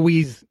Anne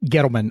Louise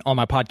Gettleman on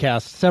my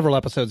podcast several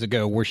episodes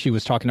ago where she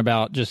was talking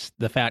about just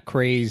the fat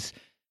craze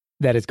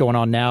that is going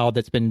on now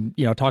that's been,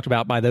 talked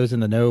about by those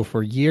in the know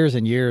for years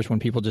and years when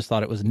people just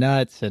thought it was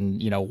nuts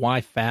and,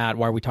 why fat?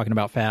 Why are we talking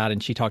about fat?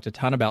 And she talked a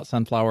ton about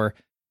sunflower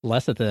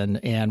lecithin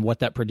and what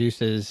that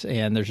produces.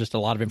 And there's just a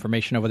lot of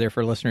information over there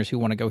for listeners who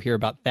want to go hear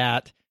about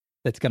that.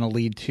 That's going to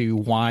lead to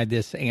why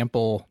this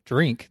Ample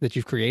drink that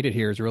you've created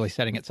here is really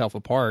setting itself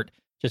apart.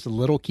 Just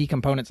little key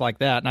components like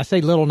that. And I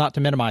say little not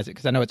to minimize it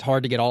because I know it's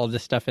hard to get all of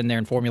this stuff in there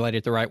and formulate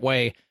it the right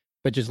way.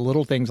 But just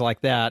little things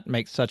like that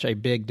make such a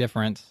big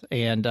difference.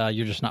 And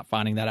you're just not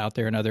finding that out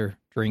there in other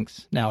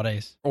drinks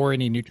nowadays or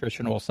any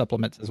nutritional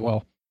supplements as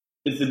well.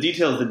 It's the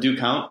details that do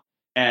count.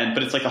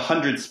 But it's like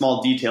 100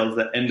 small details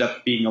that end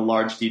up being a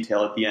large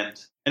detail at the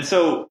end. And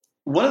so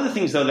one of the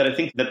things, though, that I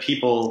think that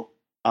people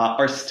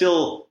are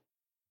still,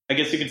 I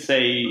guess you could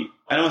say,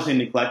 I don't want to say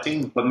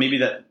neglecting, but maybe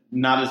that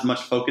not as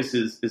much focus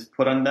is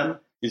put on them,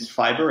 is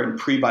fiber and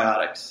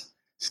prebiotics.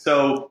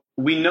 So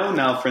we know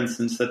now, for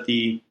instance, that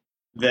the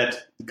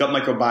gut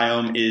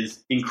microbiome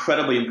is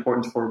incredibly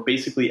important for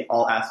basically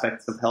all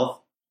aspects of health.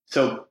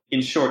 So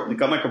in short, the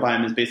gut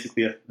microbiome is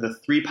basically the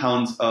 3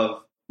 pounds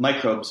of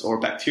microbes or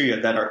bacteria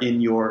that are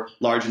in your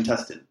large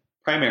intestine,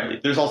 primarily.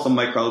 There's also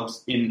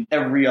microbes in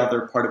every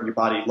other part of your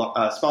body,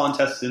 small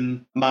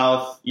intestine,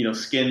 mouth,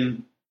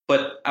 skin.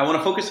 But I want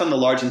to focus on the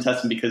large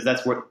intestine because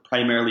that's where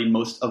primarily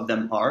most of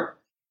them are.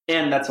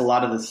 And that's a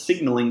lot of the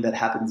signaling that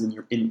happens in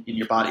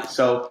your body.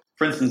 So,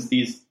 for instance,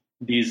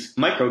 these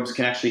microbes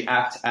can actually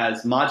act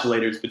as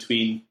modulators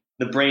between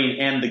the brain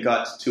and the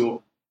gut,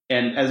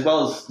 and as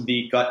well as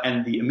the gut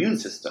and the immune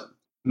system.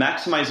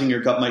 Maximizing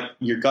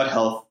your gut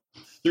health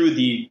through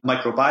the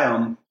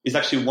microbiome is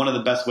actually one of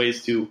the best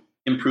ways to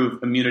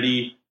improve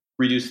immunity,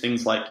 reduce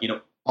things like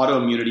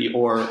autoimmunity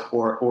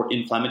or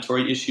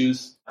inflammatory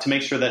issues, to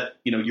make sure that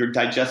you're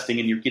digesting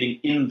and you're getting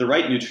in the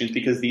right nutrients,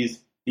 because these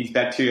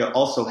bacteria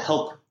also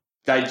help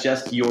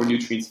digest your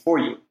nutrients for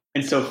you.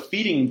 And so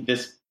feeding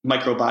this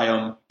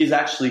microbiome is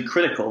actually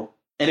critical.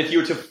 And if you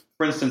were to,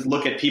 for instance,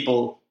 look at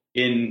people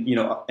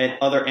at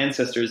other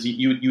ancestors,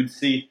 you'd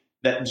see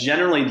that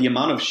generally the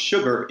amount of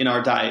sugar in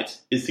our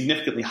diet is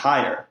significantly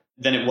higher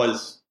than it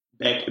was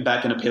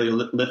back in a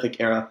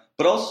Paleolithic era,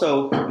 but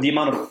also the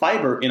amount of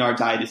fiber in our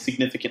diet is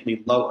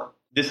significantly lower.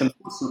 This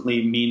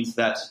unfortunately means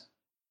that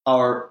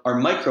our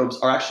microbes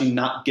are actually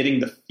not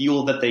getting the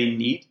fuel that they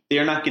need. They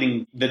are not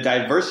getting the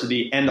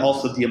diversity and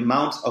also the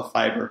amount of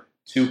fiber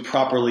to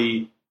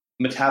properly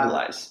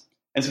metabolize.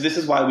 And so this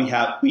is why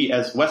we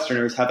as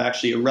Westerners have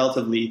actually a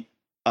relatively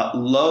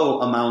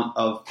low amount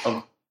of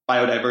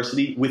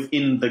biodiversity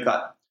within the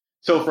gut.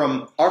 So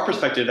from our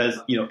perspective, as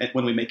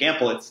when we make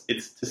Ample,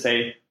 it's to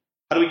say,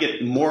 how do we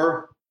get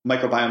more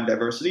microbiome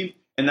diversity?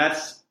 And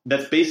that's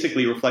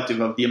basically reflective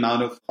of the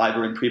amount of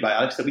fiber and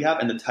prebiotics that we have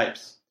and the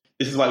types.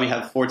 This is why we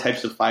have 4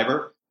 types of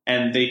fiber,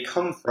 and they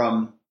come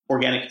from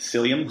organic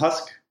psyllium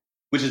husk,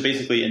 which is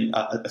basically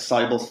a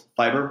soluble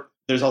fiber.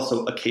 There's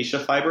also acacia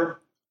fiber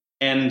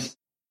and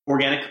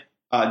organic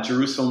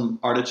Jerusalem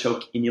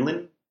artichoke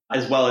inulin,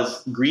 as well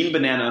as green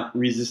banana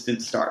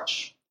resistant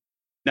starch.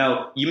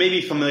 Now, you may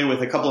be familiar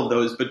with a couple of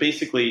those, but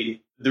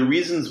basically the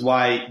reasons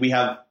why we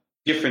have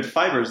different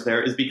fibers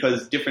there is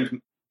because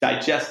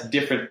digest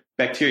different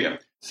bacteria.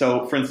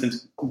 So, for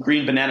instance,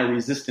 green banana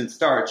resistant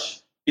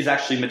starch is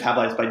actually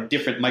metabolized by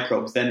different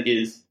microbes than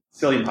is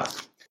psyllium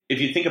husk. If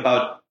you think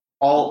about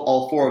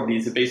all four of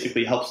these, it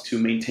basically helps to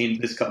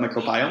maintain this gut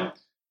microbiome.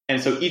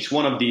 And so each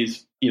one of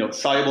these,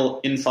 soluble,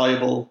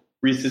 insoluble,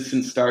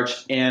 resistant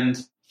starch, and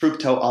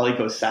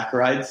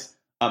fructooligosaccharides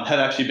have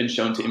actually been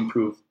shown to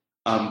improve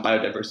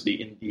biodiversity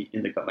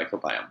in the gut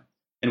microbiome.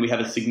 And we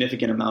have a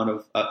significant amount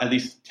of at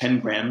least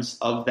 10 grams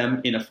of them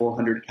in a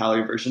 400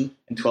 calorie version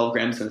and 12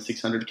 grams in a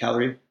 600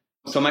 calorie.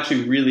 So I'm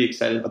actually really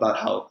excited about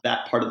how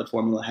that part of the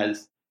formula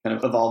has kind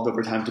of evolved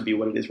over time to be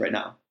what it is right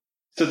now.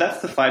 So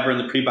that's the fiber and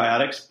the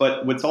prebiotics.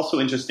 But what's also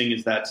interesting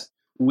is that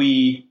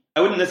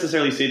I wouldn't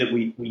necessarily say that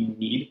we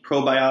need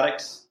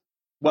probiotics.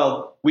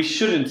 Well, we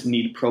shouldn't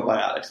need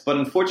probiotics. But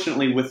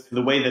unfortunately, with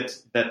the way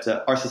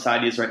that our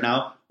society is right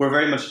now, we're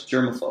very much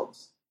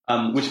germaphobes,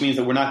 which means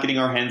that we're not getting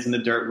our hands in the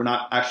dirt. We're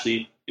not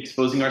actually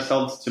exposing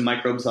ourselves to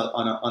microbes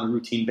on a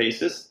routine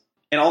basis.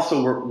 And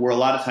also, we're a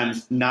lot of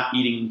times not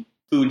eating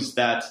foods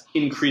that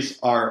increase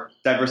our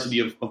diversity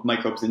of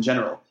microbes in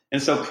general.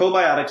 And so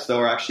probiotics, though,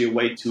 are actually a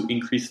way to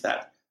increase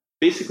that.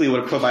 Basically, what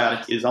a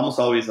probiotic is almost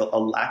always a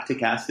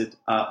lactic acid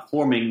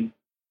forming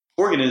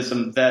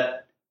organism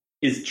that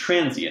is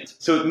transient.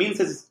 So it means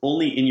that it's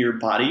only in your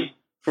body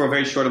for a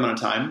very short amount of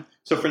time.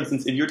 So, for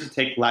instance, if you're to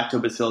take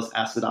Lactobacillus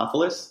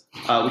acidophilus,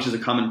 which is a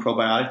common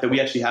probiotic that we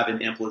actually have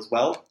in Ample as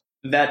well,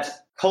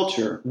 that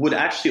culture would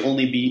actually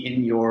only be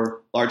in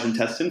your large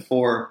intestine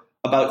for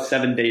about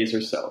 7 days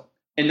or so.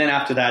 And then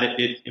after that,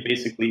 it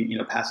basically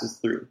passes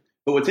through.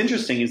 But what's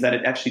interesting is that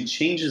it actually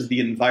changes the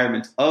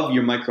environment of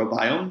your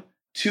microbiome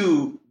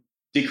to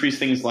decrease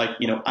things like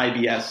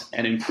IBS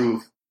and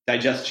improve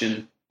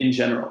digestion in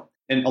general.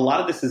 And a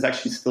lot of this is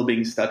actually still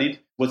being studied.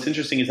 What's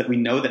interesting is that we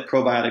know that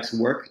probiotics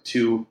work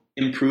to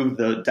improve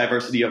the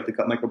diversity of the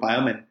gut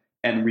microbiome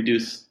and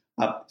reduce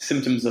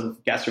symptoms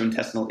of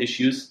gastrointestinal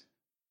issues.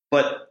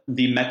 But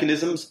the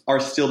mechanisms are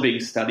still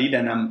being studied,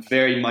 and I'm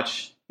very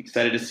much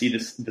excited to see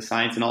the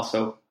science and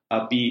also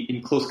be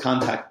in close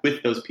contact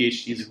with those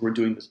PhDs who are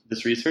doing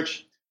this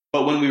research.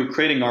 But when we were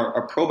creating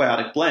our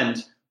probiotic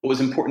blend, what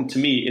was important to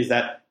me is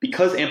that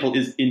because Ample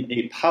is in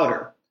a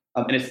powder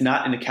and it's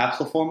not in a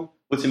capsule form,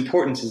 what's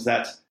important is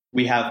that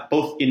we have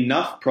both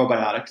enough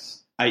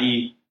probiotics,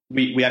 i.e.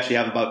 we actually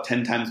have about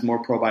 10 times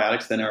more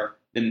probiotics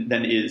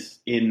than is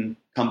in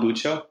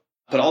kombucha,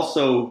 but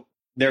also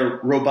they're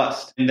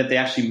robust in that they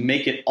actually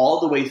make it all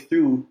the way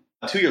through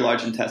to your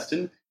large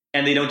intestine,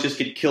 and they don't just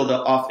get killed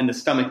off in the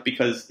stomach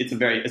because it's a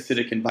very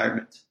acidic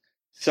environment.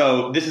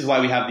 So this is why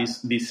we have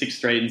these 6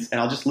 strains, and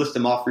I'll just list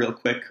them off real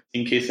quick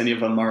in case any of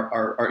them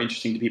are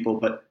interesting to people.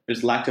 But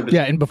there's lactobacillus.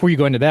 Yeah, and before you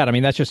go into that, I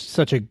mean, that's just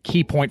such a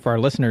key point for our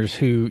listeners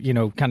who,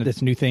 kind of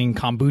this new thing,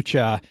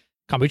 kombucha.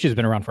 Kombucha has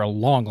been around for a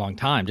long, long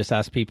time. Just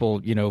ask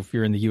people, if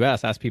you're in the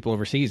U.S., ask people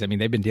overseas. I mean,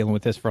 they've been dealing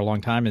with this for a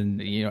long time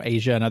in,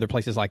 Asia and other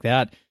places like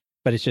that.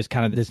 But it's just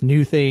kind of this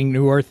newer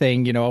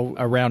thing,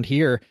 around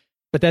here.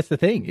 But that's the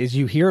thing, is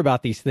you hear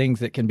about these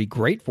things that can be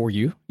great for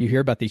you. You hear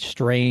about these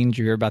strains,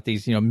 you hear about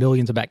these,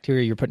 millions of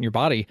bacteria you're putting in your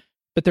body,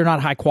 but they're not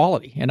high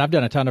quality. And I've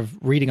done a ton of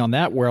reading on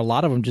that where a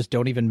lot of them just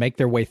don't even make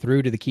their way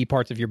through to the key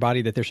parts of your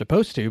body that they're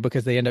supposed to,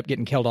 because they end up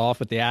getting killed off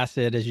with the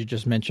acid, as you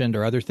just mentioned,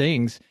 or other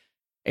things.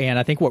 And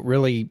I think what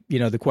really,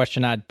 the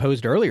question I'd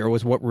posed earlier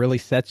was what really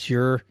sets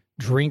your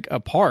drink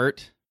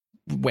apart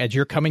as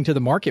you're coming to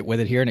the market with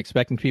it here and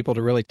expecting people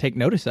to really take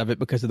notice of it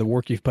because of the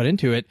work you've put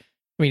into it.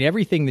 I mean,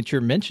 everything that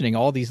you're mentioning,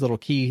 all these little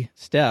key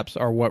steps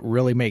are what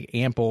really make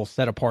Ample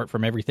set apart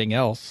from everything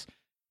else.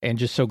 And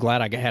just so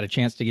glad I had a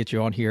chance to get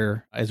you on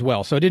here as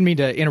well. So I didn't mean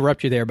to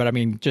interrupt you there, but I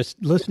mean,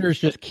 just listeners,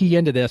 just key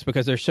into this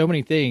because there's so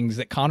many things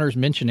that Connor's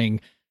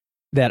mentioning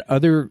that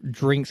other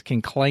drinks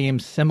can claim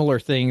similar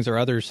things or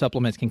other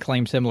supplements can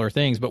claim similar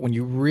things. But when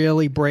you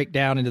really break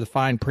down into the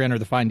fine print or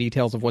the fine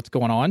details of what's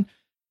going on,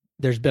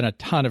 there's been a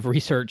ton of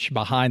research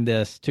behind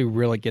this to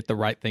really get the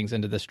right things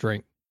into this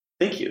drink.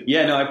 Thank you.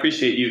 Yeah, no, I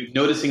appreciate you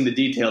noticing the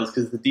details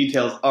because the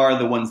details are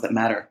the ones that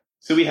matter.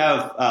 So we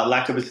have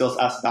Lactobacillus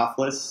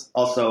acidophilus,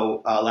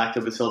 also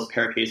Lactobacillus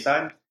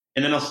paracasei,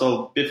 and then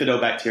also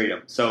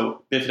Bifidobacterium.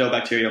 So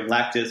Bifidobacterium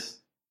lactis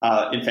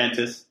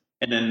infantis,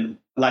 and then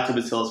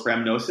Lactobacillus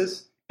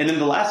rhamnosus. And then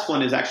the last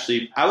one is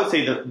actually, I would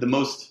say, the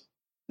most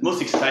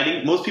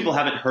exciting. Most people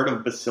haven't heard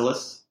of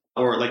Bacillus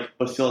or like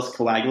Bacillus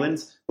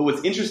coagulans. But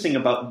what's interesting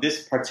about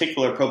this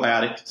particular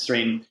probiotic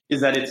strain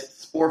is that it's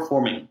spore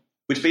forming,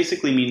 which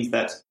basically means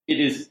that it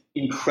is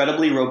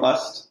incredibly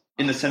robust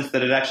in the sense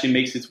that it actually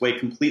makes its way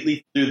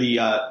completely through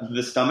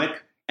the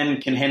stomach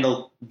and can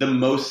handle the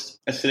most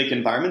acidic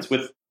environments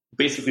with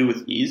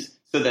ease,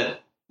 so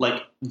that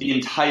like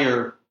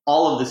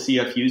all of the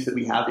CFUs that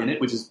we have in it,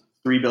 which is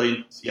 3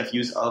 billion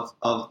CFUs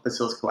of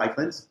Bacillus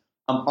coagulans,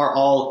 are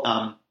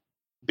all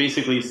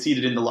basically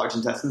seated in the large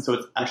intestine, so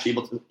it's actually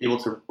able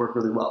to work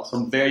really well. So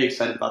I'm very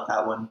excited about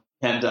that one.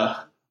 And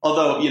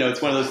although,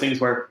 it's one of those things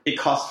where it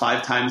costs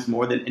 5 times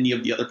more than any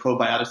of the other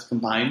probiotics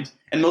combined.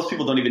 And most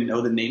people don't even know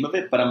the name of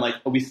it, but I'm like,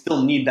 we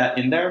still need that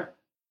in there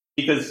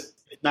because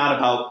it's not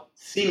about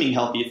seeming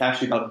healthy. It's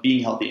actually about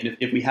being healthy. And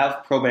if we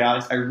have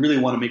probiotics, I really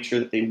want to make sure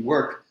that they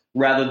work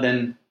rather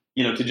than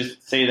to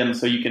just say them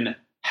so you can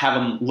have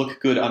them look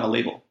good on a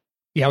label.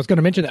 Yeah, I was going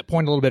to mention that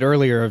point a little bit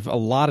earlier of a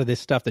lot of this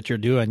stuff that you're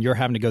doing, you're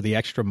having to go the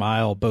extra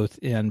mile, both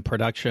in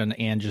production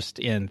and just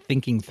in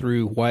thinking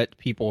through what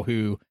people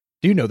who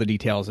do know the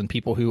details and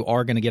people who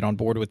are going to get on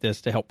board with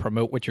this to help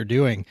promote what you're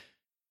doing.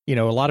 A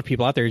lot of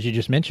people out there, as you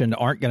just mentioned,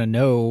 aren't going to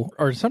know,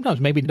 or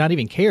sometimes maybe not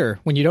even care.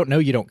 When you don't know,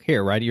 you don't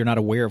care, right? You're not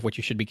aware of what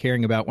you should be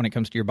caring about when it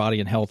comes to your body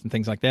and health and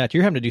things like that.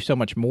 You're having to do so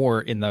much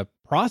more in the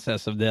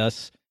process of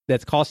this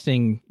that's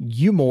costing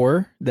you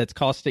more, that's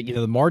costing,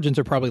 the margins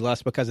are probably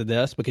less because of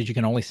this, because you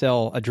can only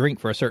sell a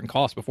drink for a certain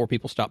cost before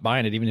people stop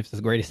buying it, even if it's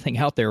the greatest thing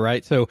out there,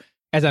 right? So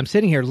as I'm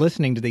sitting here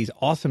listening to these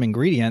awesome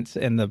ingredients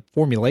and the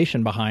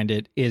formulation behind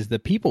it, is the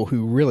people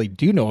who really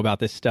do know about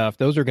this stuff,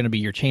 those are going to be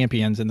your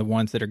champions and the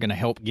ones that are going to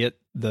help get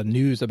the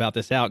news about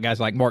this out, guys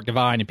like Mark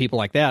Divine and people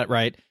like that,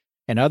 right?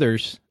 And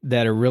others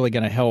that are really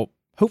going to help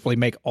hopefully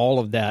make all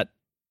of that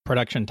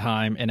production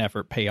time and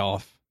effort pay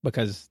off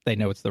because they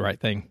know it's the right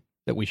thing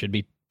that we should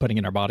be putting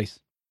in our bodies.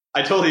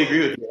 I totally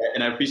agree with you,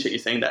 and I appreciate you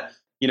saying that.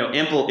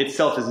 Ample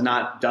itself is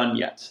not done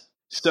yet.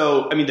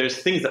 So, there's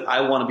things that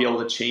I want to be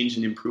able to change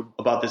and improve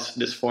about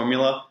this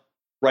formula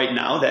right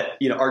now that,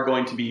 are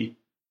going to be,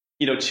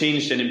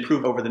 changed and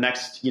improved over the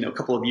next,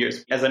 couple of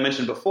years. As I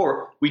mentioned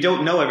before, we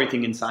don't know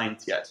everything in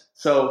science yet.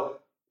 So,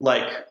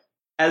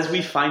 as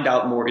we find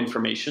out more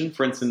information,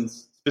 for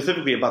instance,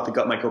 specifically about the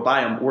gut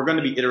microbiome, we're going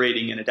to be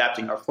iterating and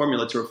adapting our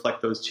formula to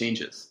reflect those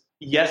changes.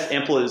 Yes,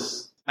 Ample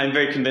I'm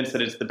very convinced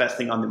that it's the best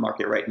thing on the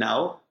market right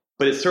now,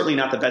 but it's certainly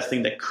not the best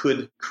thing that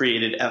could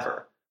create it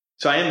ever.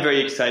 So I am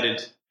very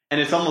excited. And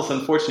it's almost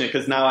unfortunate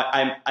because now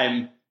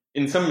I'm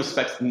in some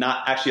respects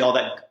not actually all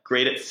that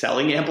great at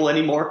selling Ample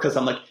anymore, because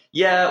I'm like,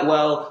 yeah,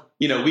 well,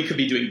 we could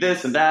be doing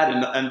this and that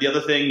and the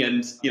other thing,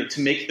 and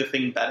to make the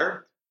thing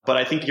better. But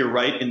I think you're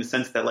right in the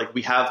sense that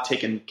we have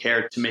taken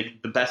care to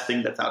make the best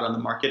thing that's out on the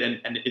market,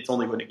 and it's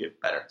only going to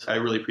get better. So I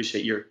really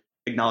appreciate your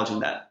acknowledging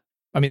that.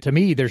 To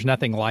me, there's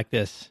nothing like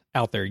this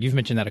out there. You've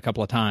mentioned that a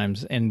couple of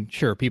times, and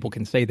sure, people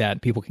can say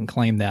that, people can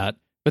claim that,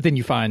 but then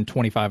you find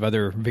 25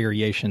 other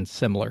variations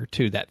similar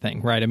to that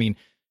thing, right?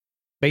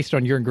 Based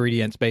on your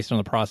ingredients, based on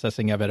the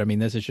processing of it,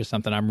 this is just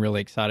something I'm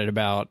really excited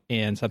about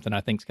and something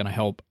I think is going to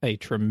help a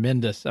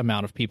tremendous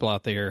amount of people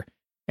out there,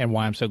 and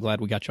why I'm so glad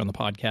we got you on the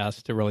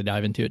podcast to really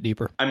dive into it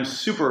deeper. I'm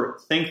super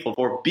thankful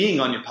for being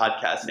on your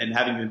podcast and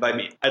having you invite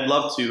me. I'd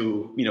love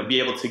to, be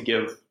able to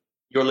give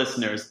your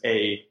listeners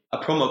a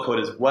promo code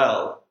as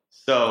well.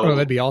 So,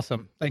 that'd be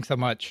awesome. Thanks so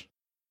much.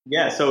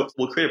 Yeah, so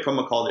we'll create a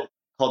promo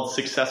called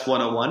Success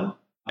 101,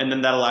 and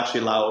then that'll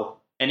actually allow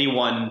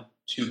anyone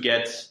to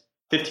get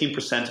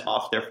 15%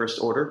 off their first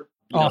order.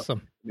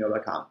 Awesome.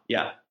 Email.com.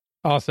 Yeah.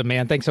 Awesome,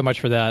 man. Thanks so much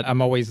for that.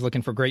 I'm always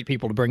looking for great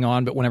people to bring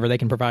on, but whenever they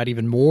can provide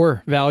even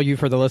more value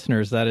for the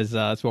listeners,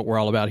 that's what we're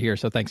all about here.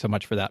 So thanks so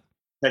much for that.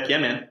 Heck yeah,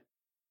 man.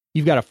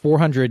 You've got a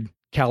 400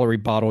 calorie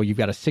bottle. You've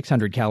got a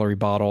 600 calorie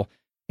bottle.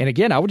 And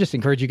again, I would just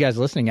encourage you guys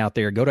listening out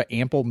there, go to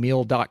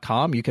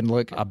amplemeal.com. You can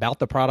look about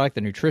the product,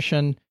 the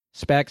nutrition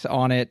specs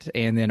on it,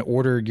 and then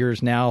order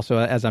yours now. So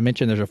as I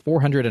mentioned, there's a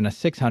 400 and a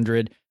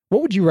 600.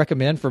 What would you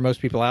recommend for most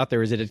people out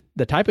there? Is it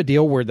the type of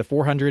deal where the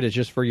 400 is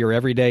just for your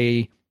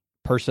everyday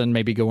person,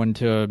 maybe going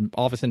to an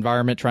office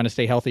environment, trying to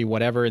stay healthy,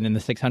 whatever, and then the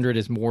 600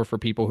 is more for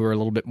people who are a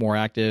little bit more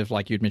active,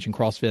 like you'd mentioned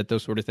CrossFit,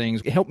 those sort of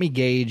things? Help me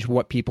gauge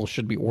what people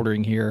should be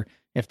ordering here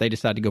if they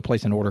decide to go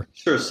place an order.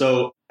 Sure.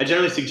 So I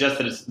generally suggest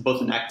that it's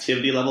both an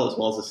activity level as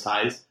well as a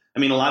size.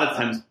 A lot of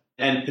times,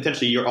 and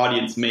potentially your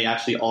audience may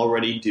actually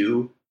already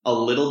do a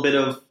little bit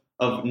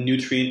of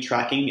nutrient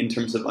tracking in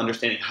terms of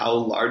understanding how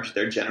large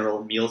their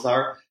general meals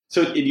are.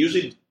 So it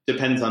usually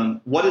depends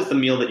on what is the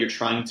meal that you're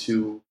trying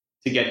to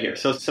get here.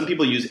 So some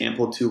people use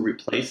Ample to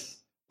replace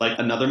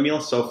another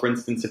meal. So for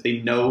instance, if they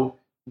know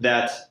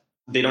that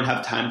they don't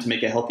have time to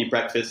make a healthy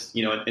breakfast,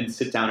 and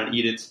sit down and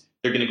eat it,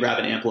 they're going to grab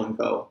an Ample and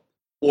go.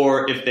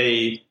 Or if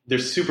they're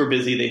super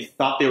busy, they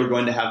thought they were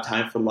going to have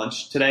time for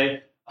lunch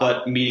today,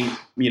 but meeting,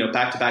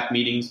 back-to-back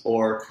meetings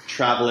or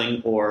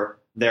traveling or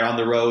they're on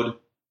the road,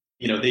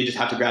 they just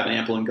have to grab an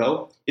Ample and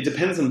go. It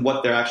depends on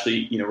what they're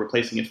actually,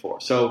 replacing it for.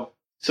 So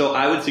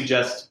I would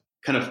suggest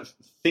kind of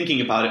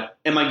thinking about it.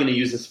 Am I going to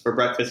use this for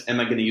breakfast? Am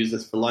I going to use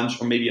this for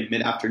lunch or maybe a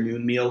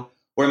mid-afternoon meal?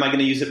 Or am I going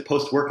to use it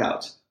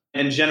post-workout?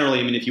 And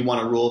generally, if you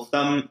want a rule of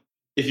thumb,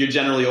 if you're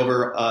generally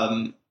over,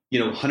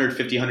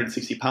 150,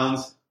 160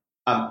 pounds,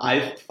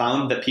 I've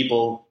found that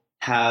people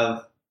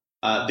have,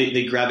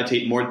 they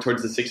gravitate more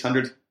towards the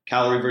 600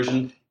 calorie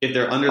version. If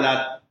they're under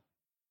that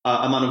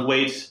amount of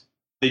weight,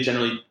 they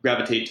generally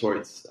gravitate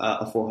towards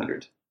a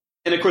 400.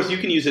 And of course, you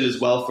can use it as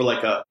well for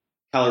a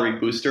calorie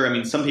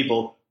booster. Some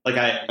people, I've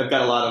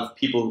got a lot of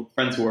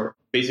friends who are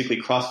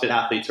basically CrossFit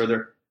athletes,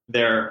 or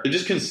they're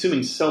just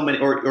consuming so many,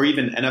 or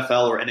even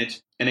NFL or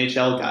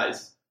NHL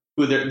guys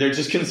who they're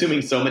just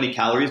consuming so many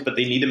calories, but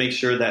they need to make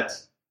sure that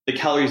the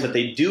calories that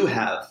they do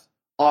have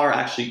are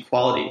actually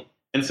quality.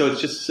 And so it's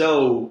just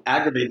so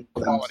aggravating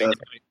for them.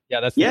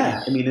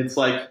 It's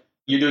like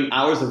you're doing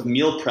hours of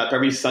meal prep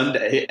every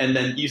Sunday, and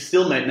then you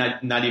still might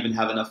not even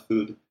have enough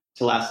food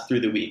to last through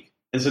the week.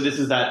 And so this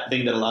is that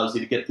thing that allows you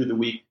to get through the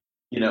week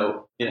in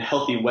a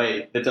healthy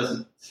way that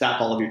doesn't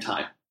sap all of your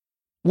time.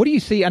 What do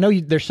you see? I know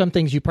there's some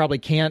things you probably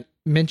can't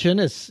mention,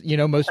 as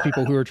most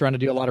people who are trying to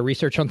do a lot of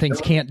research on things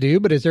can't do,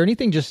 but is there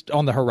anything just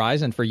on the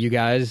horizon for you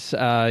guys?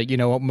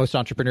 Most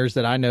entrepreneurs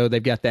that I know,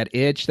 they've got that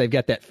itch, they've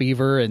got that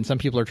fever, and some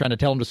people are trying to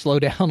tell them to slow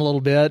down a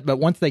little bit, but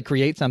once they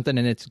create something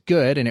and it's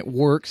good and it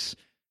works,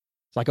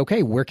 it's like,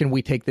 okay, where can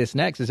we take this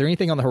next? Is there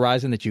anything on the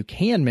horizon that you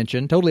can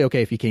mention? Totally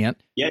okay if you can't.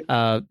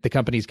 Yeah. The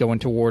company's going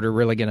toward are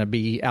really going to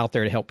be out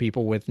there to help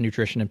people with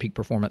nutrition and peak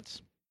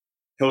performance.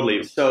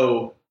 Totally.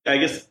 So I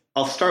guess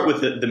I'll start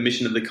with the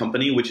mission of the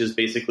company, which is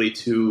basically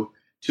to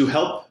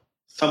help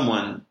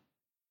someone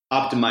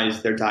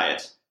optimize their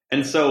diet.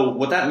 And so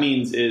what that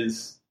means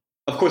is,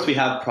 of course, we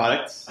have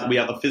products, we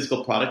have a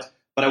physical product,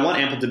 but I want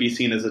Ample to be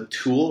seen as a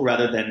tool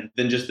rather than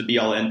just the be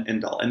all and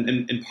end all.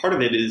 And part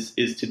of it is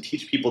to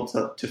teach people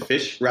to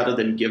fish rather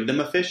than give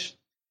them a fish.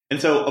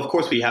 And so, of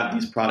course, we have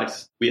these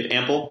products. We have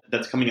Ample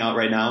that's coming out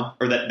right now,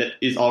 or that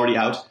is already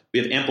out.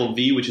 We have Ample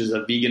V, which is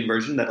a vegan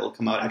version that'll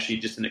come out actually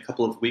just in a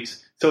couple of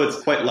weeks. So it's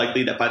quite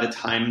likely that by the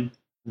time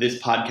this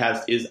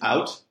podcast is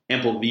out,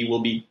 Ample V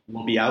will be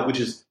out, which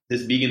is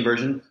this vegan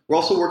version. We're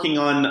also working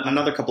on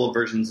another couple of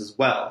versions as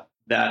well.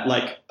 That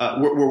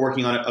we're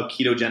working on a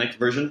ketogenic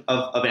version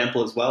of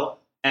Ample as well.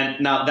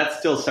 And now that's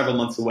still several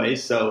months away,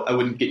 so I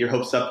wouldn't get your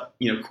hopes up,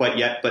 quite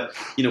yet. But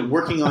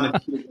working on a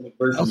ketogenic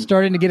version. I'm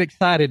starting to get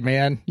excited,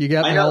 man. You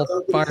got me all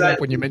fired up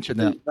when you mentioned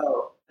that.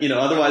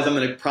 Otherwise I'm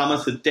going to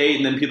promise a date,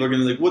 and then people are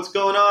going to be like, "What's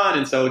going on?"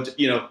 And so,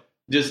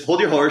 just hold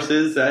your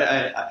horses.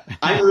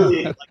 I'm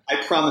really,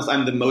 I promise,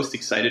 I'm the most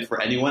excited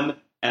for anyone,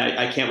 and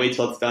I can't wait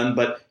till it's done.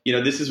 But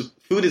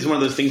food is one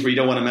of those things where you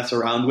don't want to mess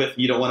around with.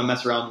 You don't want to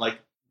mess around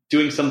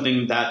doing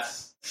something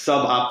that's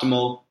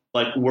suboptimal.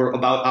 We're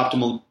about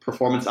optimal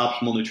performance,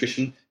 optimal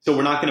nutrition. So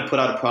we're not going to put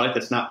out a product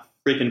that's not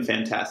freaking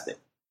fantastic.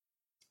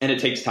 And it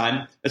takes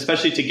time,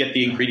 especially to get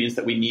the ingredients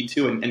that we need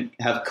to and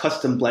have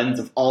custom blends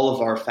of all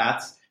of our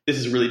fats. This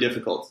is really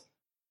difficult.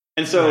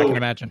 And so I can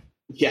imagine.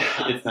 Yeah,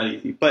 it's not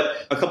easy. But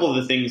a couple of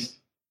the things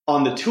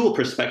on the tool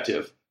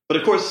perspective. But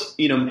of course,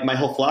 my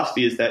whole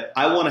philosophy is that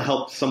I want to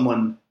help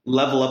someone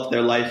level up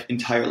their life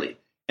entirely.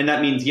 And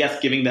that means,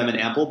 yes, giving them an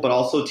Ample, but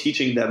also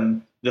teaching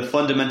them the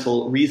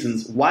fundamental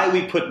reasons why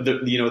we put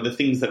the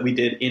things that we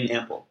did in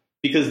Ample,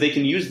 because they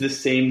can use this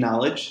same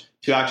knowledge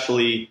to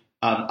actually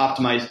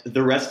optimize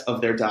the rest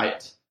of their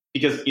diet.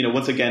 Because,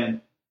 once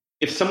again,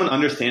 if someone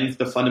understands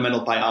the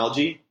fundamental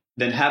biology,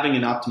 then having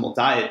an optimal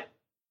diet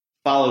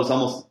follows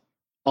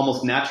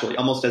almost naturally,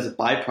 almost as a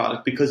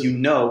byproduct, because you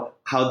know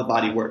how the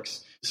body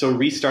works. So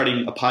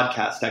restarting a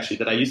podcast, actually,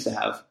 that I used to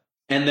have,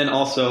 and then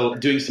also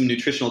doing some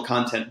nutritional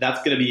content,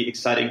 that's going to be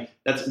exciting.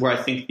 That's where I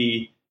think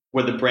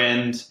where the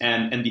brand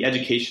and the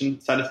education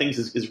side of things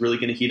is really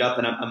going to heat up.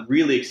 And I'm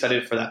really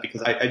excited for that,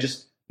 because I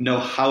just know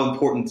how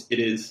important it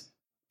is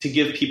to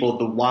give people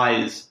the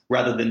whys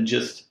rather than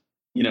just,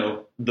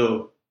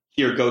 the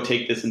here, go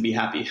take this and be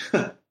happy.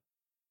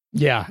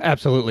 Yeah,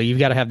 absolutely. You've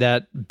got to have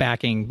that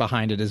backing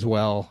behind it as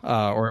well,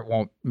 or it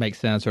won't make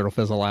sense, or it'll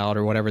fizzle out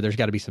or whatever. There's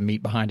got to be some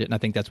meat behind it. And I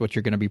think that's what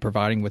you're going to be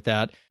providing with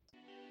that.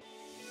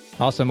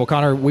 Awesome. Well,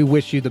 Connor, we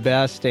wish you the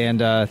best, and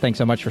thanks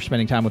so much for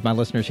spending time with my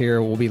listeners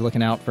here. We'll be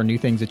looking out for new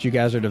things that you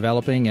guys are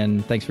developing,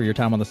 and thanks for your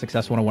time on the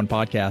Success 101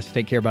 podcast.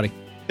 Take care, buddy.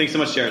 Thanks so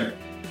much, Jared.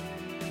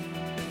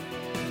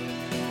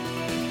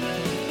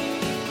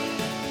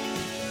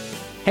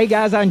 Hey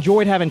guys, I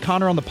enjoyed having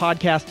Connor on the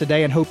podcast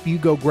today and hope you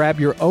go grab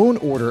your own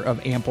order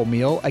of Ample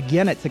Meal.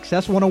 Again, at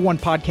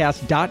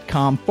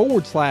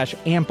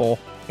success101podcast.com/Ample,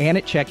 and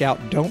at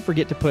checkout, don't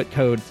forget to put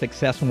code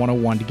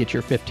Success101 to get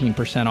your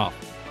 15% off.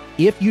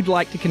 If you'd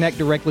like to connect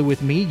directly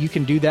with me, you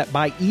can do that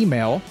by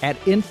email at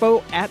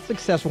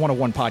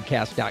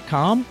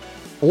info@success101podcast.com,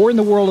 or in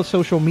the world of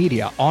social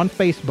media on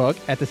Facebook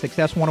at the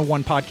Success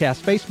 101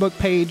 Podcast Facebook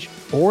page,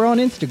 or on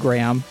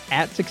Instagram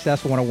at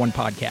Success 101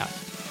 Podcast.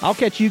 I'll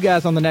catch you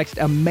guys on the next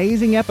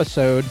amazing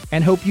episode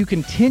and hope you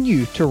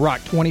continue to rock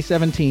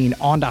 2017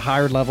 on to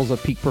higher levels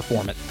of peak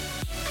performance.